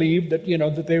who believed that,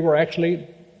 that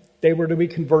they were to be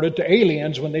converted to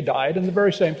aliens when they died, and the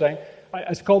very same thing.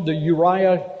 It's called the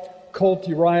Uriah cult,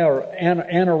 or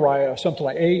Anariah, something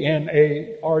like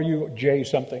Anaruj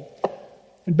something.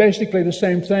 And basically the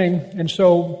same thing. And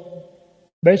so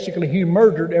Basically, he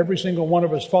murdered every single one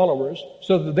of his followers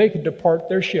so that they could depart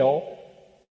their shell.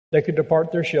 They could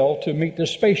depart their shell to meet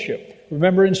this spaceship.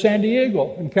 Remember in San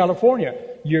Diego, in California,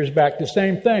 years back, the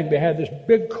same thing. They had this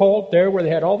big cult there where they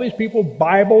had all these people,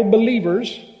 Bible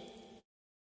believers,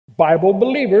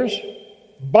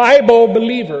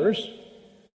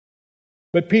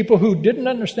 but people who didn't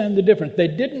understand the difference. They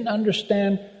didn't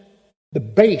understand the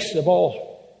base of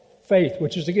all faith,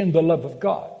 which is, again, the love of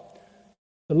God.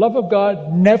 The love of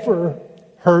God never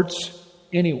hurts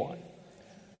anyone.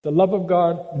 The love of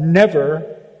God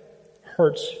never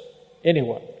hurts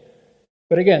anyone.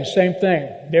 But again, same thing.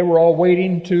 They were all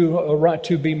waiting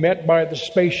to be met by the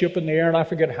spaceship in the air, and I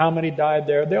forget how many died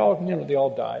there. They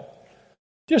all died.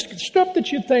 Just stuff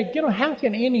that you think, how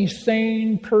can any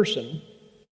sane person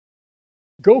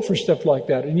go for stuff like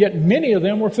that? And yet many of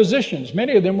them were physicians.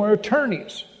 Many of them were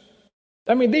attorneys.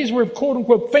 I mean, these were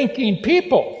quote-unquote thinking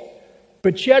people.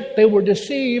 But yet they were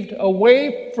deceived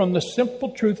away from the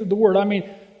simple truth of the Word. I mean,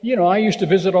 I used to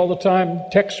visit all the time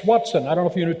Tex Watson. I don't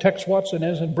know if you know who Tex Watson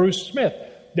is, and Bruce Smith.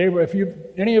 They were.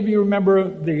 Any of you remember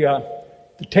the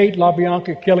Tate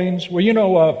LaBianca killings?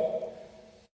 Well,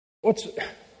 what's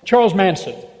Charles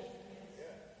Manson?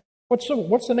 What's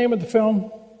the name of the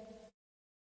film?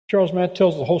 Charles Manson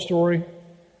tells the whole story.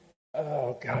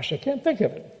 Oh gosh, I can't think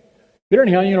of it. But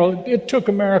anyhow, it took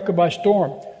America by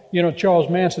storm. Charles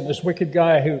Manson, this wicked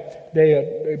guy who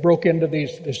they broke into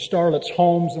these starlets'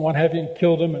 homes and what have you and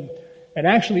killed them. And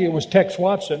actually it was Tex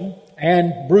Watson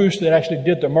and Bruce that actually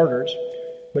did the murders.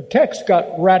 But Tex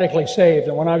got radically saved.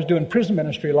 And when I was doing prison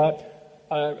ministry a lot,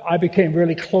 I became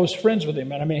really close friends with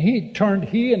him. And I mean,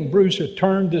 he and Bruce had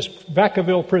turned this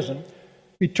Vacaville prison.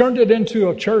 He turned it into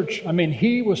a church. I mean,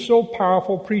 he was so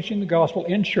powerful preaching the gospel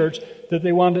in church that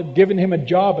they wound up giving him a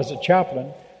job as a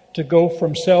chaplain to go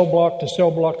from cell block to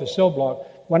cell block to cell block.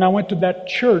 When I went to that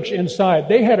church inside,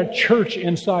 they had a church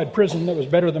inside prison that was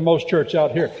better than most churches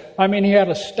out here. I mean, he had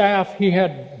a staff, he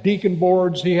had deacon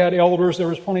boards, he had elders. There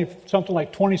was something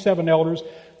like 27 elders.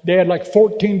 They had like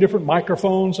 14 different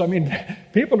microphones. I mean,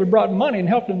 people had brought money and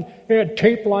helped them. They had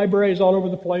tape libraries all over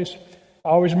the place. I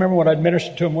always remember when I'd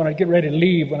minister to him, when I'd get ready to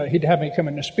leave, he'd have me come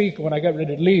in to speak. When I got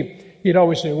ready to leave, he'd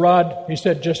always say, Rod, he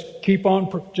said, just keep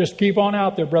on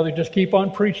out there, brother. Just keep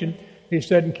on preaching. He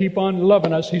said, and keep on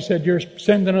loving us. He said, you're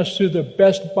sending us to the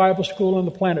best Bible school on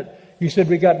the planet. He said,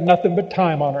 we got nothing but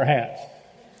time on our hands.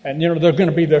 And, they're going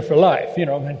to be there for life,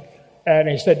 And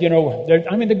he said,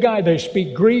 they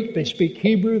speak Greek, they speak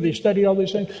Hebrew, they study all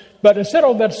these things. But I said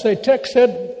all that to say, Tex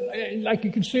said, like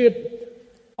you can see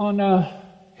it on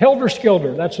Helter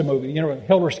Skelter. That's a movie,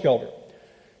 Helter Skelter.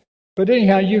 But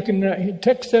anyhow,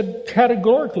 Tex said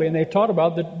categorically, and they taught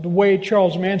about the way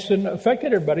Charles Manson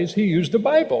affected everybody is he used the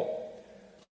Bible.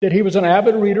 That he was an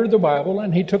avid reader of the Bible,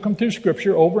 and he took them through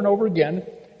Scripture over and over again,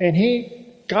 and he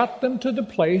got them to the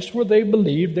place where they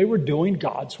believed they were doing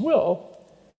God's will.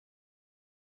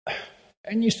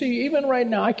 And you see, even right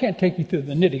now, I can't take you through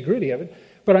the nitty-gritty of it,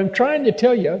 but I'm trying to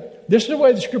tell you, this is the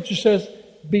way the Scripture says,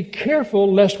 be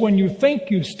careful lest when you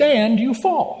think you stand, you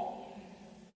fall.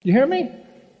 You hear me?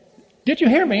 Did you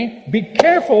hear me? Be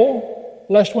careful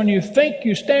lest when you think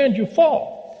you stand, you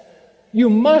fall. You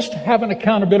must have an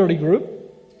accountability group.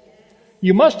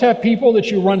 You must have people that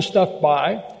you run stuff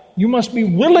by. You must be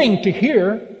willing to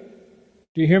hear.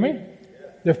 Do you hear me?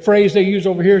 The phrase they use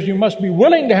over here is you must be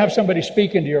willing to have somebody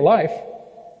speak into your life.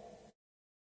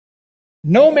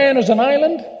 No man is an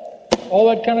island, all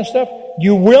that kind of stuff.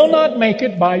 You will not make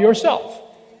it by yourself.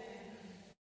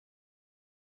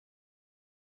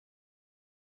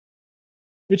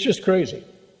 It's just crazy.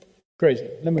 Crazy.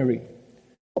 Let me read.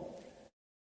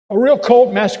 A real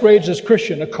cult masquerades as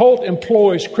Christian. A cult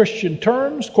employs Christian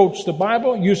terms, quotes the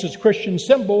Bible, uses Christian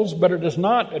symbols, but it is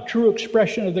not a true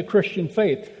expression of the Christian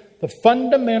faith. The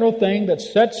fundamental thing that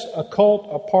sets a cult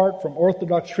apart from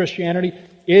Orthodox Christianity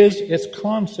is its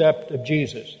concept of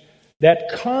Jesus.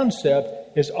 That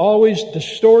concept is always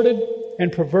distorted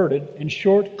and perverted. In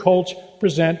short, cults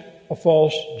present a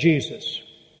false Jesus.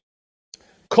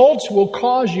 Cults will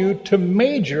cause you to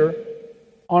major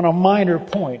on a minor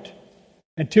point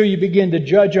until you begin to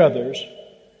judge others.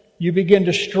 You begin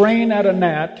to strain at a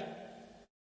gnat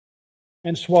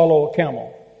and swallow a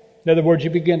camel. In other words, you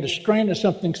begin to strain at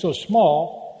something so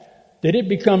small that it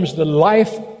becomes the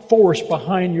life force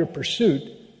behind your pursuit,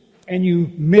 and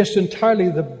you miss entirely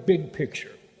the big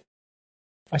picture.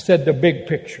 I said the big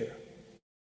picture.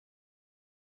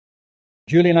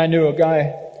 Julie and I knew a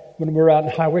guy when we were out in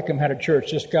High Wycombe, had a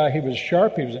church. This guy, he was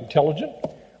sharp, he was intelligent,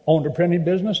 owned a printing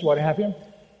business, what have you.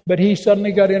 But he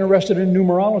suddenly got interested in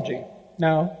numerology.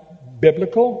 Now,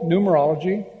 biblical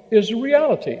numerology is a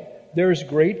reality. there's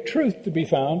great truth to be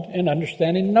found in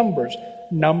understanding numbers.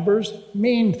 Numbers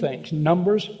mean things.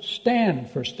 Numbers stand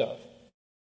for stuff.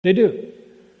 They do.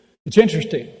 It's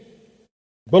interesting.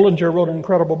 Bullinger wrote an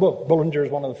incredible book. Bullinger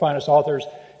is one of the finest authors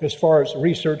as far as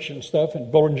research and stuff, in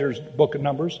Bullinger's book of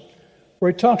Numbers,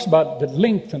 where he talks about the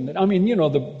length and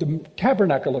the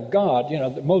tabernacle of God,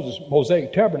 the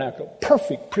Mosaic tabernacle,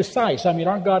 perfect, precise.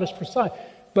 Our God is precise.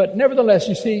 But nevertheless,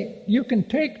 you see, you can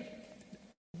take,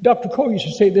 Dr. Cole used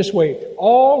to say it this way,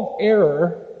 all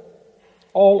error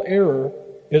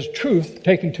is truth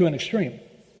taken to an extreme.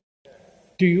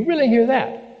 Do you really hear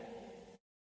that?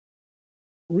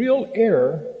 Real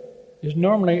error is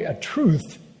normally a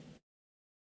truth.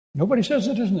 Nobody says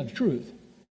it isn't a truth,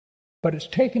 but it's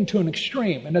taken to an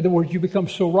extreme. In other words, you become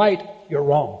so right, you're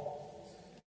wrong.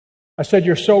 I said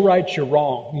you're so right, you're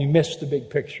wrong. You miss the big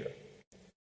picture.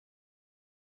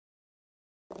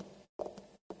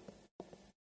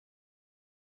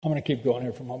 I'm going to keep going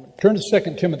here for a moment. Turn to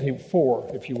 2 Timothy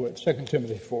 4, if you would. 2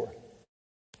 Timothy 4.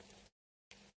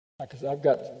 Because I've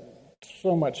got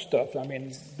so much stuff.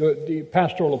 The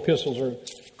pastoral epistles are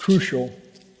crucial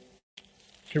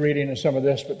to reading in some of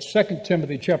this. But 2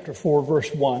 Timothy chapter 4,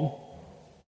 verse 1.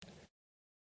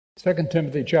 2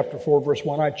 Timothy chapter 4, verse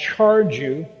 1. I charge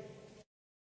you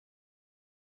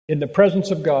in the presence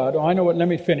of God. Oh, I know what. Let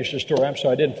me finish the story. I'm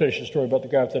sorry, I didn't finish the story about the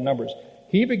guy with the numbers.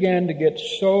 He began to get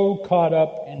so caught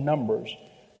up in numbers.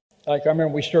 Like I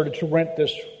remember we started to rent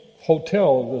this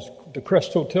hotel, the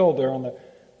Crest Hotel there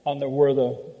on the where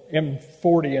the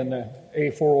M40 and the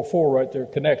A404 right there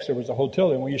connects. There was a hotel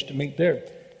there, and we used to meet there.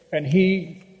 And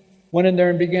he went in there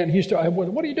and began.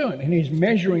 What are you doing? And he's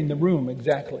measuring the room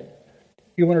exactly.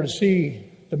 He wanted to see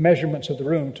the measurements of the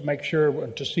room to make sure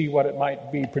to see what it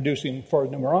might be producing for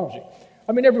numerology.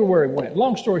 Everywhere he went.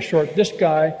 Long story short, this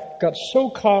guy got so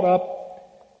caught up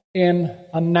in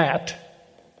a gnat,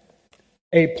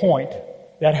 a point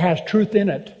that has truth in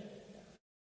it,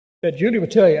 that Judy would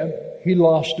tell you, he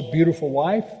lost a beautiful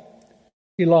wife,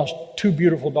 he lost 2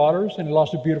 beautiful daughters, and he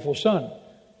lost a beautiful son.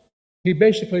 He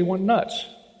basically went nuts.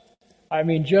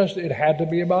 It had to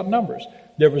be about numbers.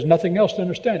 There was nothing else to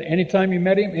understand. Anytime you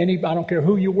met him, I don't care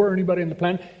who you were, anybody on the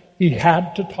planet, he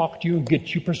had to talk to you and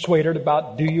get you persuaded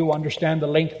about, do you understand the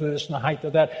length of this and the height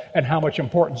of that and how much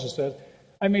importance it says.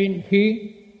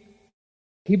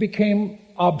 He became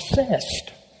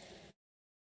obsessed.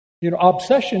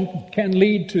 Obsession can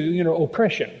lead to,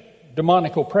 oppression,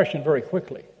 demonic oppression very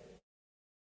quickly.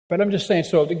 But I'm just saying,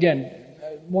 so again,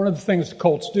 one of the things the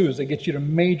cults do is they get you to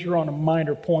major on a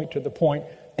minor point to the point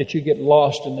that you get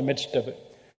lost in the midst of it.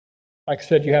 Like I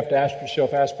said, you have to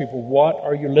ask people, what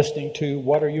are you listening to?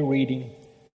 What are you reading?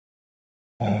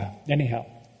 Anyhow,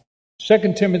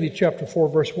 2 Timothy chapter 4,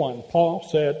 verse 1, Paul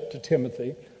said to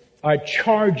Timothy, I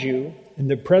charge you in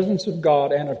the presence of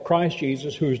God and of Christ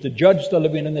Jesus, who is to judge the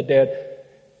living and the dead,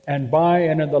 and by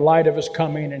and in the light of his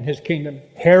coming and his kingdom,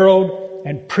 herald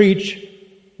and preach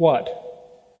what?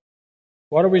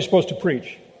 What are we supposed to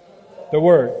preach? The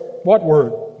Word. What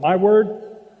Word? My Word?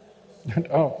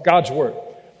 Oh, God's Word.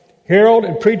 Herald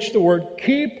and preach the Word.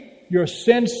 Keep your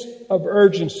sense of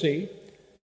urgency.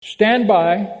 Stand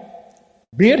by.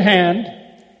 Be at hand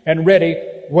and ready,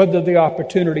 whether the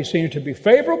opportunity seems to be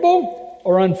favorable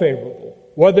or unfavorable.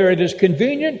 Whether it is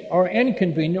convenient or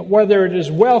inconvenient. Whether it is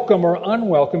welcome or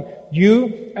unwelcome.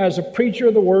 You, as a preacher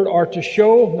of the Word, are to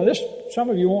show... Now, some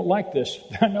of you won't like this.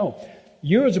 I know.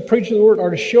 You, as a preacher of the Word,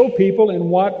 are to show people in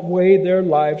what way their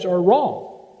lives are wrong.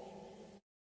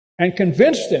 And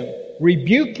convince them,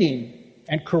 rebuking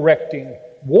and correcting,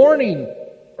 warning,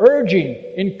 urging,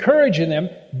 encouraging them,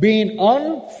 being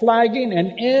unflagging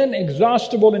and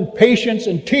inexhaustible in patience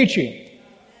and teaching.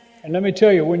 And let me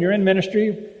tell you, when you're in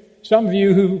ministry, some of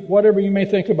you who, whatever you may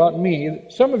think about me,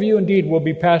 some of you indeed will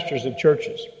be pastors of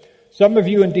churches. Some of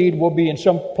you indeed will be in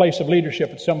some place of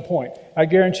leadership at some point. I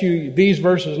guarantee you, these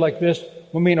verses like this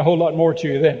will mean a whole lot more to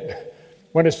you then.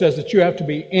 When it says that you have to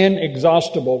be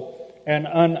inexhaustible and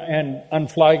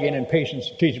unflagging in patience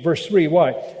to teach. Verse 3,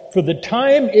 why? For the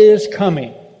time is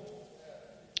coming.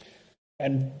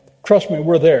 And trust me,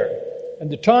 we're there. And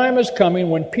the time is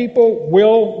coming when people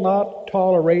will not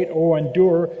tolerate or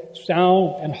endure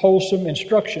sound and wholesome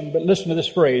instruction. But listen to this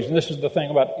phrase, and this is the thing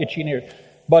about itching ears.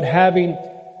 But having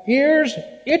ears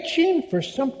itching for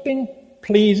something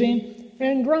pleasing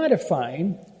and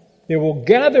gratifying, they will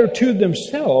gather to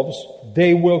themselves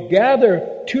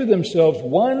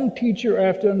one teacher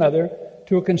after another,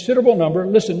 to a considerable number.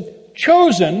 Listen,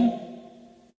 chosen.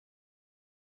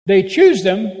 They choose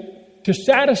them to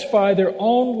satisfy their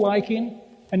own liking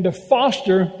and to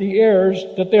foster the errors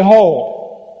that they hold.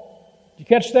 Did you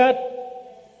catch that?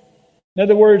 In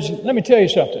other words, let me tell you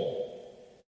something.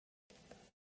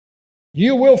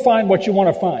 You will find what you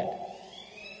want to find.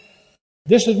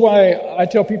 This is why I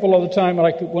tell people all the time,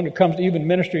 like when it comes to even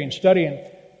ministry and studying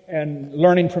and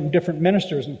learning from different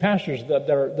ministers and pastors that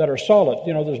are solid.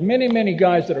 You know, there's many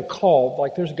guys that are called.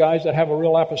 Like there's guys that have a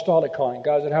real apostolic calling,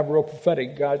 guys that have a real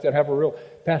prophetic, guys that have a real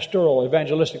pastoral,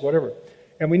 evangelistic, whatever.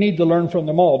 And we need to learn from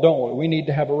them all, don't we? We need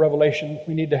to have a revelation.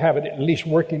 We need to have it at least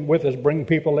working with us, bring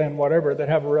people in, whatever, that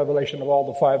have a revelation of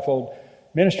all the fivefold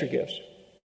ministry gifts.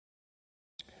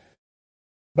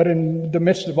 But in the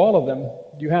midst of all of them,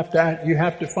 you have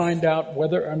to find out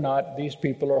whether or not these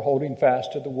people are holding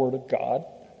fast to the Word of God.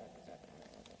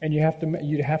 And you have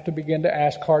to begin to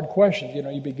ask hard questions. You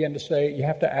know, you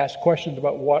have to ask questions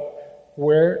about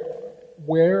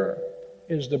where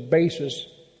is the basis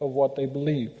of what they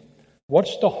believe?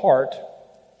 What's the heart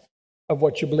of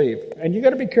what you believe? And you got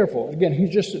to be careful. Again,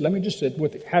 let me just say,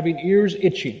 with having ears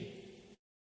itching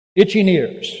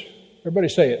ears. Everybody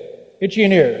say it.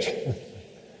 Itching ears.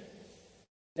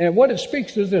 And what it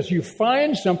speaks to is this: you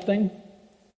find something,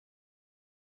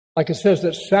 like it says,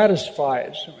 that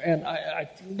satisfies. And I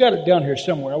got it down here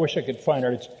somewhere. I wish I could find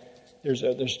it. There's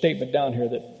a statement down here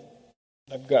that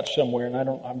I've got somewhere, and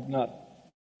I'm not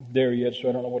there yet, so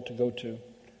I don't know what to go to.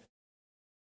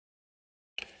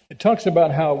 It talks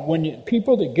about how when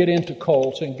people that get into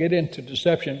cults and get into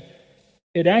deception,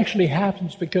 it actually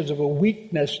happens because of a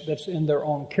weakness that's in their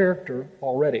own character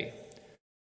already.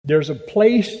 There's a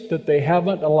place that they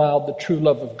haven't allowed the true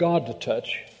love of God to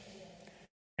touch.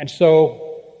 And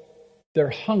so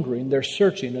they're hungering, they're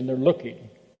searching, and they're looking.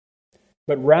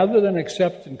 But rather than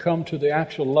accept and come to the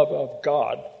actual love of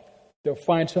God, they'll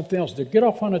find something else. They'll get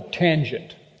off on a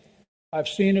tangent. I've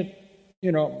seen it,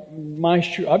 you know,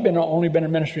 I've only been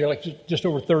in ministry like just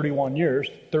over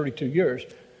 32 years.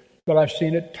 But I've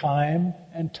seen it time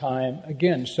and time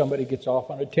again. Somebody gets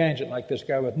off on a tangent, like this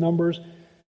guy with numbers.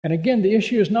 And again, the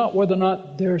issue is not whether or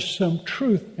not there's some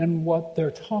truth in what they're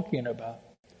talking about.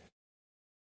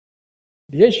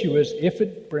 The issue is if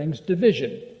it brings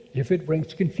division, if it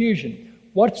brings confusion.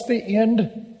 What's the end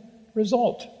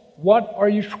result? What are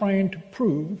you trying to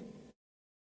prove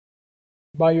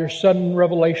by your sudden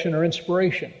revelation or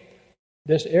inspiration?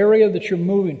 This area that you're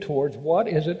moving towards, what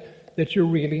is it that you're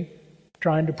really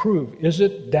trying to prove? Is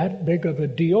it that big of a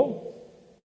deal?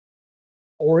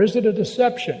 Or is it a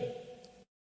deception?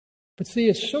 But see,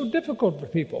 it's so difficult for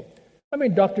people. I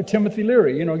mean, Dr. Timothy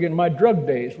Leary, you know, again, my drug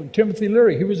days, when Timothy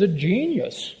Leary, he was a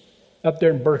genius up there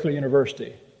in Berkeley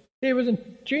University. He was a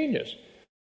genius.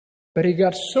 But he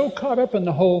got so caught up in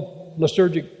the whole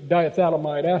lysergic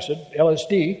diethylamide acid,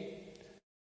 LSD,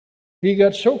 he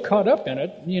got so caught up in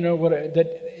it, you know,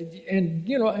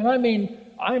 and I mean,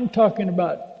 I'm talking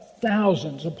about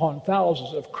thousands upon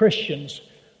thousands of Christians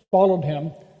followed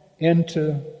him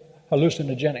into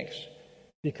hallucinogenics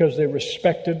because they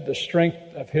respected the strength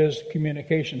of his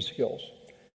communication skills.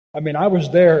 I mean, I was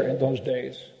there in those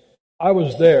days. I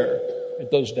was there in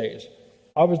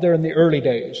the early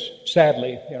days,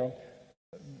 sadly, you know,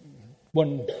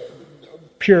 when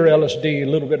pure LSD, a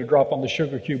little bit of drop on the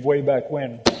sugar cube way back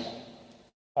when.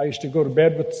 I used to go to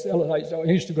bed with,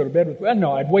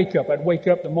 I'd wake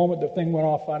up the moment the thing went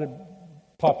off, I'd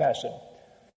pop acid.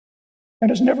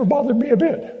 And it's never bothered me a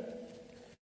bit.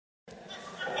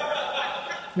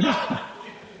 You know?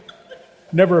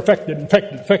 Never affected me.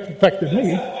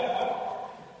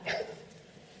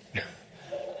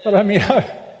 But I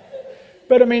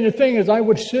mean, the thing is, I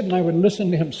would sit and I would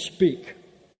listen to him speak.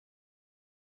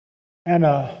 And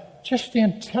just the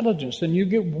intelligence, and you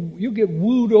get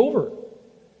wooed over.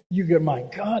 You get, my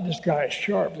God, this guy is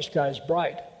sharp, this guy is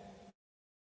bright.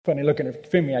 Funny looking at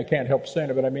Femi, I can't help saying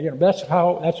it, but I mean, you know,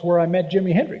 that's where I met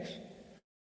Jimi Hendrix. It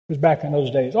was back in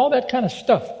those days. All that kind of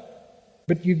stuff.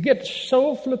 But you get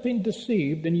so flipping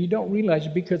deceived, and you don't realize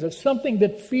it because it's something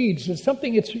that feeds.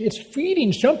 It's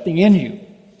feeding something in you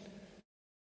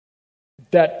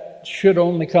that should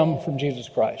only come from Jesus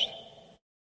Christ.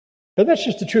 But that's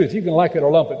just the truth. You can like it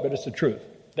or lump it, but it's the truth.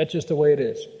 That's just the way it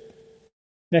is.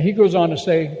 Now he goes on to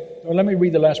say, let me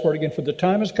read the last part again. For the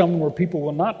time is coming where people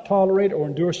will not tolerate or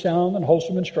endure sound and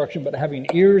wholesome instruction, but having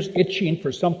ears itching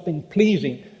for something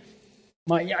pleasing.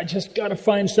 I just got to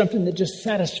find something that just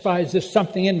satisfies this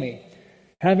something in me.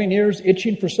 Having ears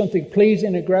itching for something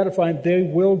pleasing and gratifying, they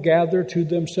will gather to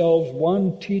themselves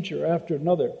one teacher after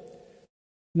another.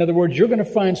 In other words, you're going to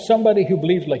find somebody who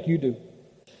believes like you do,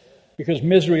 because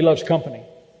misery loves company.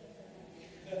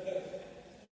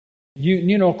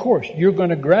 You know, of course, you're going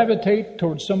to gravitate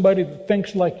towards somebody that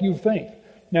thinks like you think.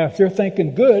 Now, if they're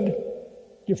thinking good,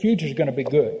 your future's going to be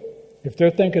good. If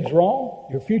they're thinking wrong,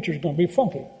 your future's going to be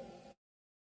funky.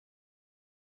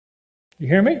 You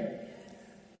hear me?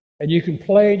 And you can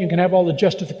play, and you can have all the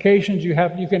justifications, you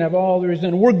can have all the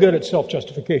reasons. We're good at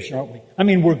self-justification, aren't we? I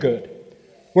mean, we're good.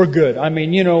 We're good. I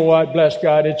mean, you know what? Bless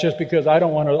God. It's just because I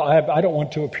don't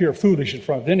want to appear foolish in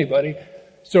front of anybody.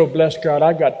 So bless God,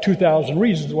 I've got 2,000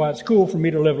 reasons why it's cool for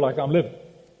me to live like I'm living.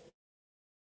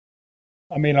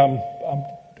 I mean,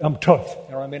 I'm tough.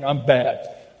 You know what I mean? I'm bad.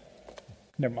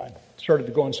 Never mind. Started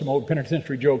to go on some old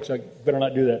penitentiary jokes. I better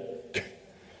not do that.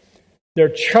 They're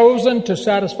chosen to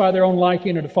satisfy their own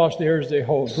liking and to foster the errors they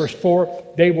hold. Verse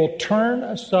 4, they will turn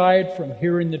aside from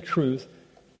hearing the truth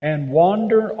and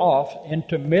wander off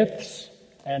into myths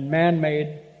and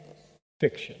man-made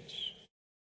fictions.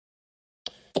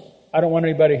 I don't want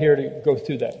anybody here to go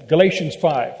through that. Galatians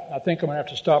 5. I think I'm going to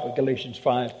have to stop with Galatians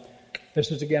 5. This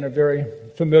is, again, a very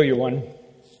familiar one.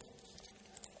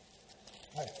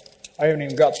 I haven't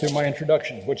even got through my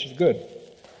introduction, which is good.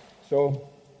 So,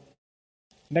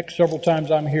 next several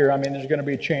times I'm here, I mean, there's going to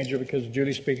be a change here because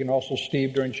Julie's speaking, also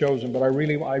Steve during Chosen. But I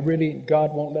really,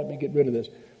 God won't let me get rid of this.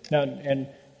 Now, in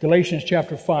Galatians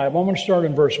chapter 5, I'm going to start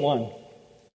in verse 1.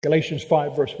 Galatians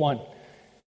 5, verse 1.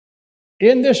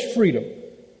 In this freedom,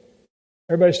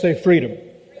 everybody say freedom.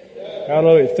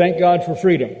 Hallelujah. Thank God for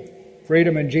freedom.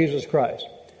 Freedom in Jesus Christ.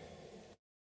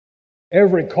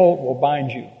 Every cult will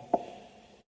bind you.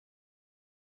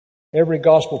 Every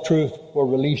gospel truth will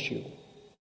release you.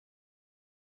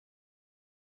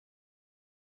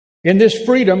 In this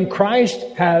freedom, Christ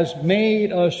has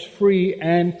made us free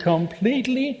and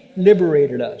completely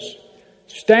liberated us.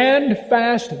 Stand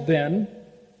fast then,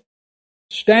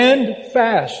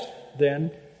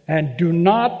 and do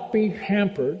not be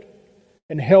hampered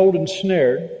and held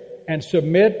ensnared, and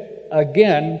submit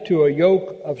again to a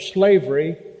yoke of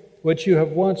slavery which you have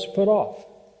once put off.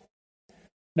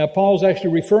 Now, Paul's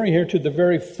actually referring here to the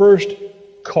very first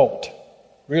cult,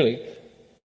 really.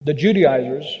 The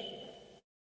Judaizers,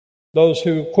 those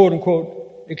who, quote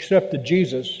unquote, accepted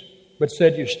Jesus, but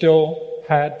said you still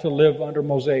had to live under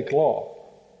Mosaic law,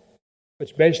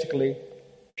 which basically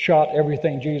shot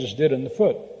everything Jesus did in the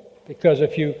foot. Because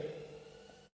if you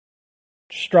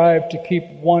strive to keep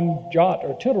one jot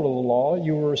or tittle of the law,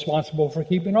 you were responsible for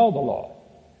keeping all the law.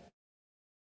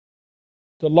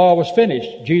 The law was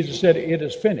finished. Jesus said, it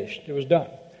is finished. It was done.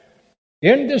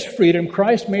 In this freedom,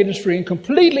 Christ made us free and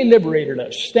completely liberated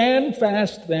us. Stand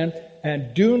fast then,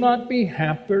 and do not be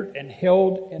hampered and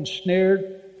held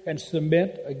ensnared, and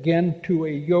submit again to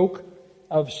a yoke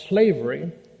of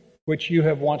slavery which you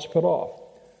have once put off.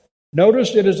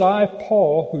 Notice it is I,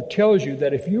 Paul, who tells you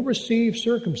that if you receive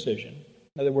circumcision,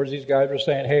 in other words, these guys were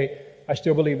saying, hey, I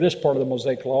still believe this part of the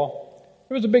Mosaic law.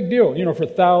 It was a big deal. You know, for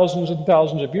thousands and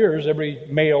thousands of years, every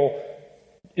male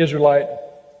Israelite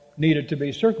needed to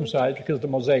be circumcised because of the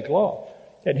Mosaic law.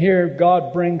 And here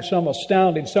God brings some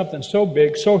astounding, something so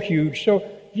big, so huge, so,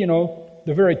 you know,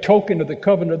 the very token of the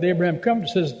covenant of the Abraham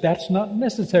covenant says that's not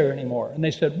necessary anymore. And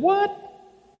they said, what?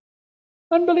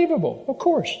 Unbelievable. Of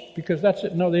course, because that's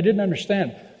it. No, they didn't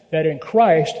understand that in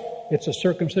Christ, it's a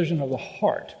circumcision of the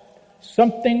heart.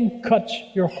 Something cuts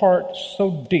your heart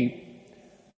so deep.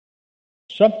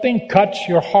 Something cuts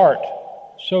your heart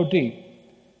so deep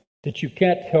that you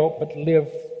can't help but live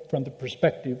from the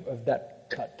perspective of that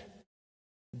cut.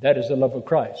 That is the love of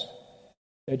Christ.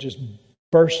 It just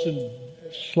bursts and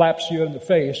slaps you in the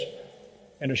face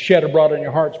and is shed abroad in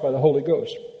your hearts by the Holy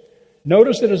Ghost.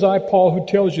 Notice it is I, Paul, who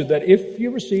tells you that if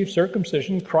you receive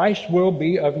circumcision, Christ will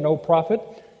be of no profit,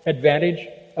 advantage,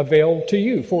 avail to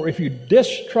you. For if you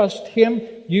distrust him,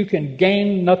 you can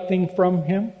gain nothing from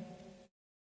him.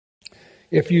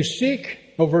 If you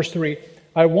seek, verse 3,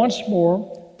 I once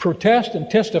more protest and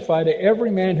testify to every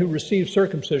man who receives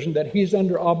circumcision that he's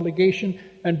under obligation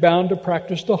and bound to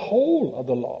practice the whole of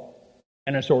the law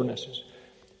and its ordinances.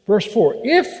 Verse 4,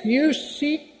 if you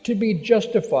seek to be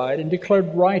justified and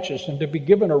declared righteous and to be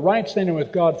given a right standing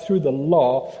with God through the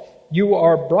law, you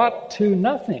are brought to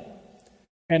nothing,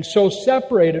 and so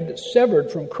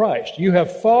severed from Christ. You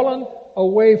have fallen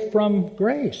away from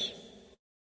grace.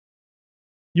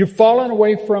 You've fallen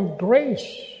away from grace,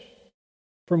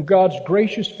 from God's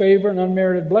gracious favor and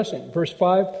unmerited blessing. Verse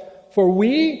 5, for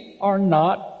we are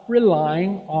not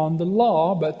relying on the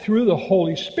law, but through the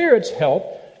Holy Spirit's help,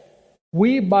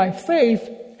 we by faith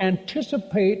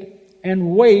anticipate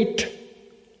and wait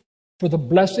for the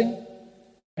blessing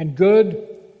and good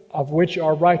of which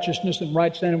our righteousness and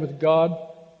right standing with God,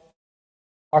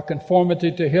 our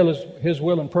conformity to His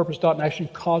will and purpose, thought, and action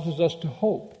causes us to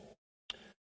hope.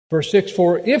 Verse 6,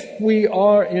 for if we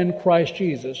are in Christ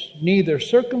Jesus, neither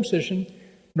circumcision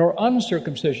nor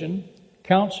uncircumcision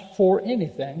counts for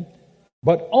anything,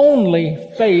 but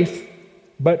only faith,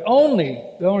 the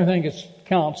only thing that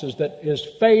counts is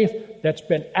faith that's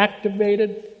been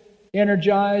activated,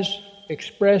 energized,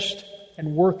 expressed,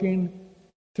 and working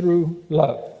through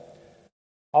love.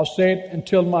 I'll say it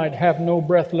until I have no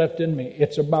breath left in me.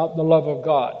 It's about the love of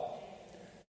God.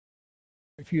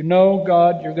 If you know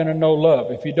God, you're going to know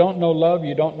love. If you don't know love,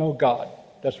 you don't know God.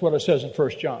 That's what it says in 1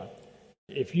 John.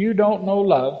 If you don't know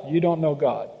love, you don't know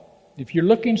God. If you're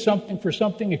looking for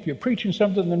something, if you're preaching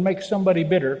something that makes somebody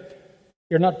bitter,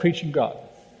 you're not preaching God.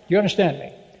 You understand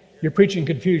me? You're preaching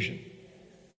confusion.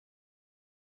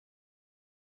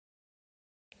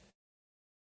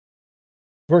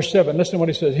 Verse 7, listen to what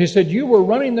he says. He said, you were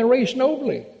running the race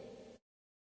nobly.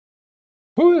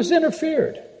 Who has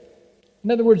interfered?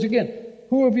 In other words, again,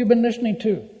 who have you been listening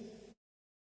to?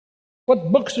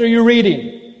 What books are you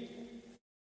reading?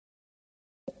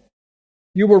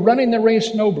 You were running the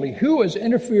race nobly. Who has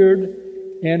interfered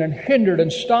in and hindered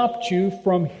and stopped you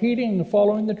from heeding and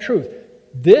following the truth?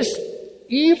 This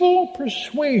evil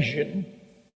persuasion,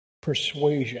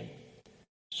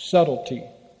 subtlety.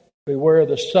 Beware of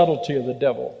the subtlety of the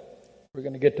devil. We're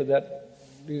going to get to that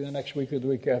either next week or the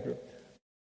week after.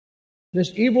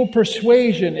 This evil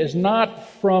persuasion is not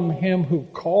from him who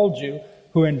called you,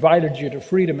 who invited you to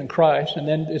freedom in Christ. And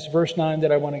then it's verse 9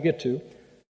 that I want to get to.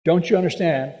 Don't you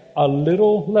understand? A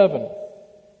little leaven.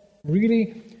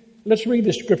 Really, let's read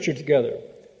the scripture together.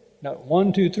 Now,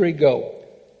 1, 2, 3, go.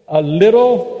 A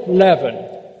little leaven,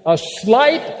 a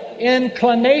slight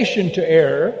inclination to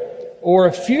error, or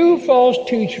a few false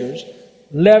teachers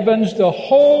leavens the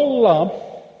whole lump.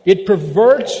 It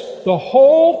perverts the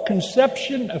whole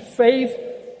conception of faith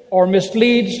or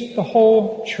misleads the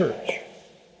whole church.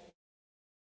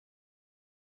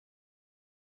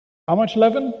 How much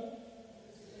leaven?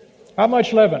 How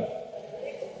much leaven?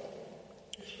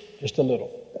 Just a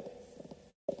little.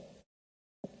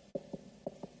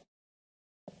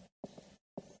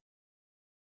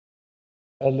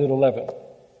 A little leaven.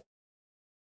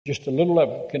 Just a little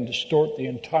leaven can distort the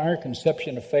entire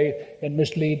conception of faith and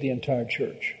mislead the entire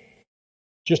church.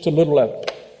 Just a little leaven.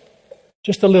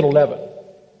 Just a little leaven.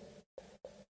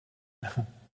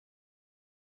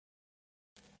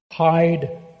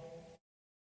 Hide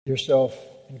yourself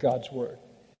in God's Word.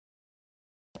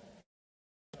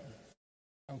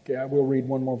 Okay, I will read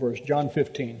one more verse. John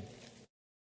 15.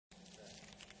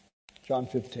 John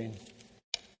 15.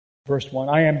 Verse 1.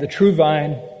 I am the true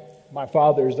vine. My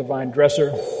Father is the vine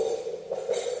dresser.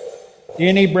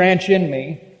 Any branch in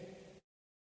me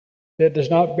that does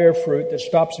not bear fruit, that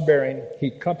stops bearing,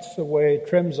 he cuts away,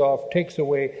 trims off, takes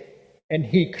away, and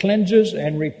he cleanses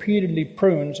and repeatedly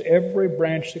prunes every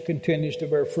branch that continues to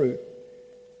bear fruit,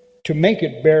 to make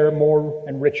it bear more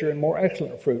and richer and more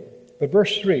excellent fruit. But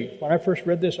verse 3, when I first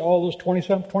read this all those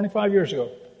 25 years ago,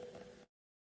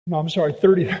 no, I'm sorry,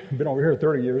 30, I've been over here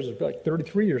 30 years, it's like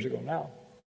 33 years ago now.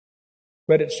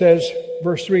 But it says,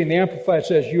 verse 3 in the Amplified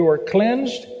says, you are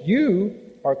cleansed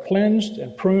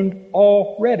and pruned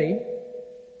already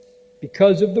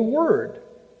because of the word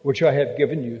which I have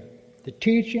given you, the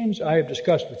teachings I have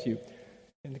discussed with you.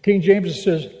 In the King James it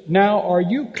says, now are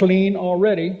you clean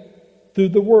already through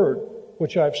the word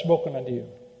which I have spoken unto you.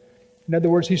 In other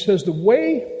words, he says, the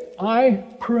way I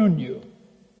prune you.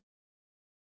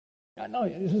 I know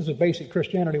this is a basic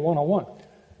Christianity 101.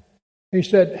 He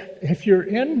said, if you're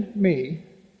in me,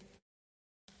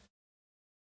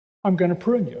 I'm going to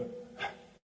prune you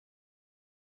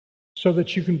so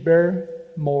that you can bear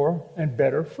more and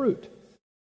better fruit.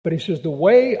 But he says, the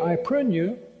way I prune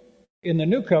you in the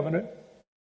new covenant,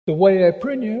 the way I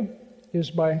prune you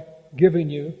is by giving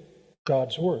you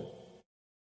God's word.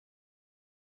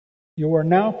 You are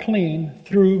now clean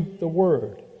through the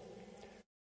word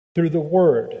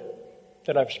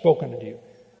that I've spoken to you.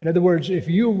 In other words, if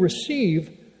you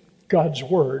receive God's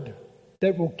word,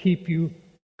 that will keep you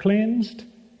cleansed,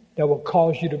 that will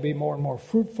cause you to be more and more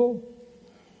fruitful,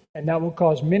 and that will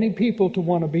cause many people to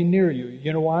want to be near you.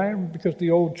 You know why? Because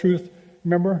the old truth,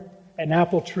 remember, an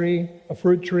apple tree, a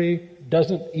fruit tree,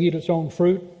 doesn't eat its own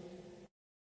fruit.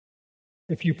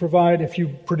 If you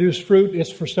produce fruit,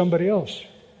 it's for somebody else.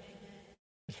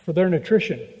 It's for their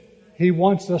nutrition. He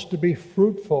wants us to be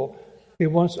fruitful. He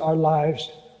wants our lives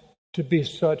to be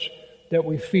such that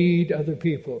we feed other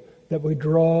people, that we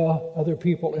draw other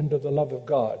people into the love of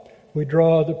God. We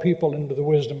draw other people into the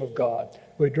wisdom of God.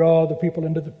 We draw other people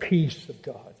into the peace of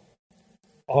God.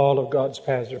 All of God's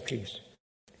paths are peace.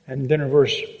 And then in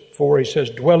verse 4 he says,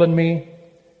 dwell in me,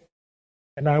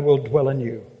 and I will dwell in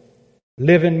you.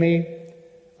 Live in me,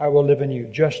 I will live in you.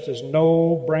 Just as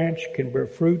no branch can bear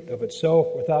fruit of itself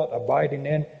without abiding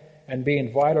in and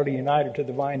being vitally united to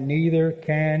the vine, neither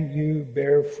can you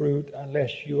bear fruit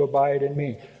unless you abide in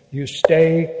me. You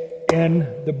stay in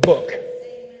the book.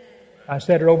 I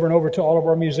said it over and over to all of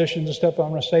our musicians and stuff. I'm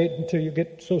going to say it until you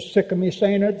get so sick of me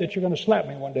saying it that you're going to slap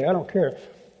me one day. I don't care.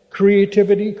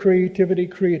 Creativity, creativity,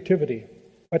 creativity.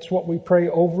 That's what we pray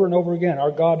over and over again.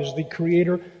 Our God is the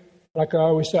creator. Like I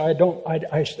always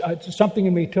say, something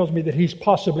in me tells me that He's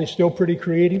possibly still pretty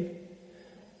creative.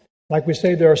 Like we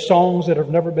say, there are songs that have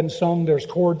never been sung. There's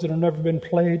chords that have never been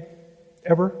played,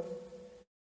 ever.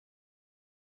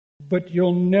 But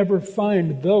you'll never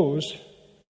find those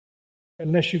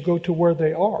unless you go to where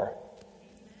they are.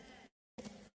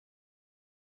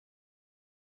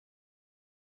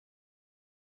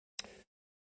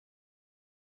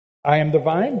 I am the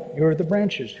vine, you are the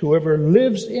branches. Whoever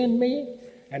lives in me,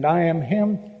 and I am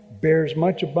him, bears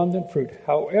much abundant fruit.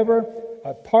 However,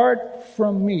 apart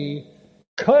from me,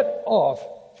 cut off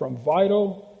from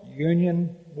vital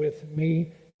union with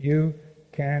me, you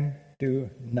can do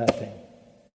nothing.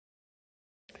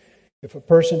 If a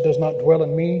person does not dwell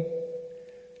in me,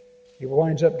 he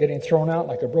winds up getting thrown out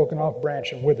like a broken off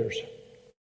branch and withers.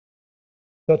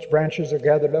 Such branches are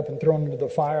gathered up and thrown into the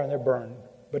fire and they're burned.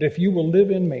 But if you will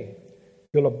live in me,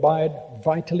 you'll abide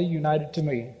vitally united to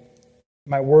me.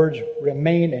 My words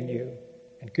remain in you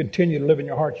and continue to live in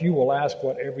your heart. You will ask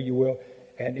whatever you will,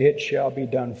 and it shall be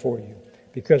done for you.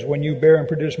 Because when you bear and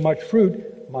produce much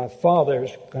fruit, my Father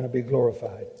is going to be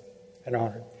glorified and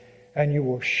honored. And you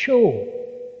will show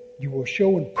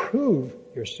and prove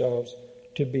yourselves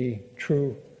to be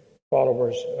true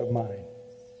followers of mine.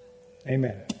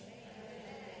 Amen.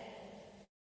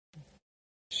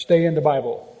 Stay in the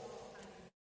Bible.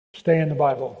 Stay in the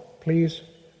Bible, please.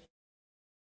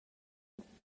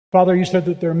 Father, you said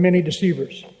that there are many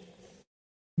deceivers,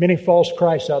 many false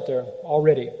Christs out there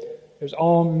already. There's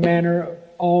all manner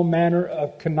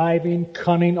of conniving,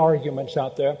 cunning arguments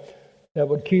out there that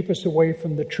would keep us away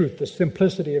from the truth, the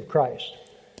simplicity of Christ.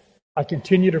 I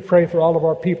continue to pray for all of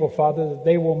our people, Father, that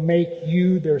they will make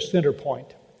you their center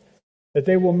point, that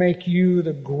they will make you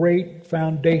the great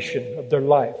foundation of their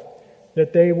life,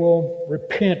 that they will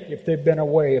repent if they've been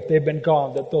away, if they've been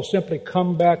gone, that they'll simply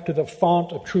come back to the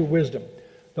font of true wisdom.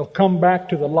 They'll come back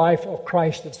to the life of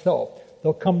Christ itself.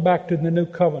 They'll come back to the new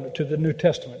covenant, to the New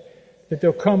Testament, that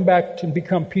they'll come back to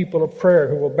become people of prayer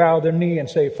who will bow their knee and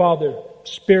say, Father,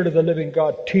 Spirit of the living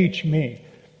God, teach me,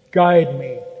 guide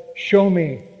me, show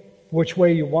me which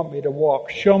way you want me to walk.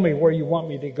 Show me where you want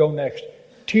me to go next.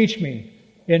 Teach me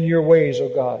in your ways, O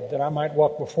God, that I might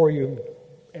walk before you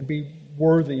and be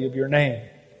worthy of your name.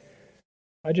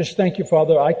 I just thank you,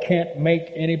 Father. I can't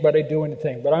make anybody do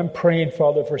anything, but I'm praying,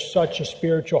 Father, for such a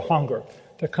spiritual hunger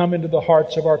to come into the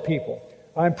hearts of our people.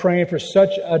 I'm praying for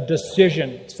such a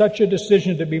decision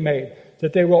to be made,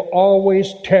 that they will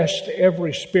always test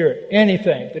every spirit,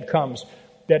 anything that comes,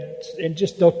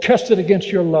 they'll test it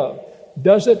against your love.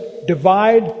 Does it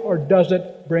divide or does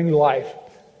it bring life?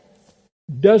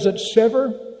 Does it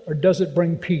sever or does it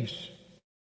bring peace?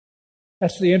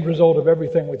 That's the end result of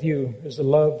everything with you, is the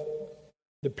love,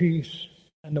 the peace,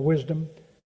 and the wisdom,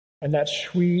 and that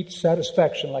sweet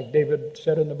satisfaction, like David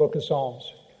said in the book of Psalms,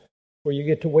 where you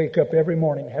get to wake up every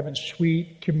morning having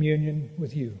sweet communion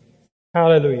with you.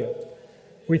 Hallelujah.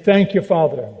 We thank you,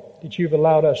 Father, that you've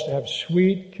allowed us to have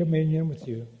sweet communion with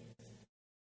you.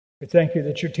 We thank you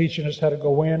that you're teaching us how to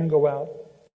go in and go out,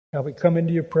 how we come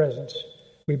into your presence.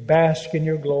 We bask in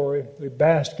your glory. We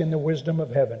bask in the wisdom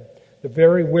of heaven, the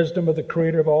very wisdom of the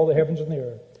Creator of all the heavens and the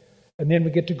earth. And then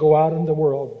we get to go out in the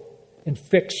world and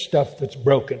fix stuff that's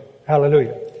broken.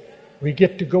 Hallelujah. We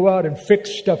get to go out and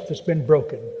fix stuff that's been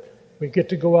broken. We get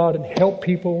to go out and help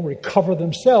people recover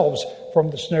themselves from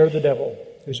the snare of the devil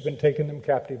who's been taking them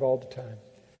captive all the time.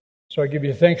 So I give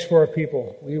you thanks for our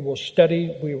people. We will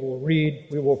study, we will read,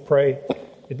 we will pray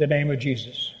in the name of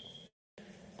Jesus.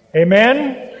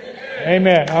 Amen?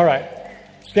 Amen. All right.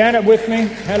 Stand up with me.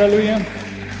 Hallelujah.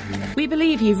 We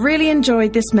believe you've really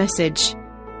enjoyed this message.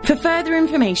 For further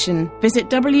information, visit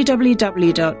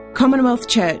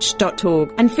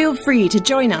www.commonwealthchurch.org and feel free to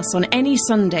join us on any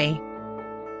Sunday.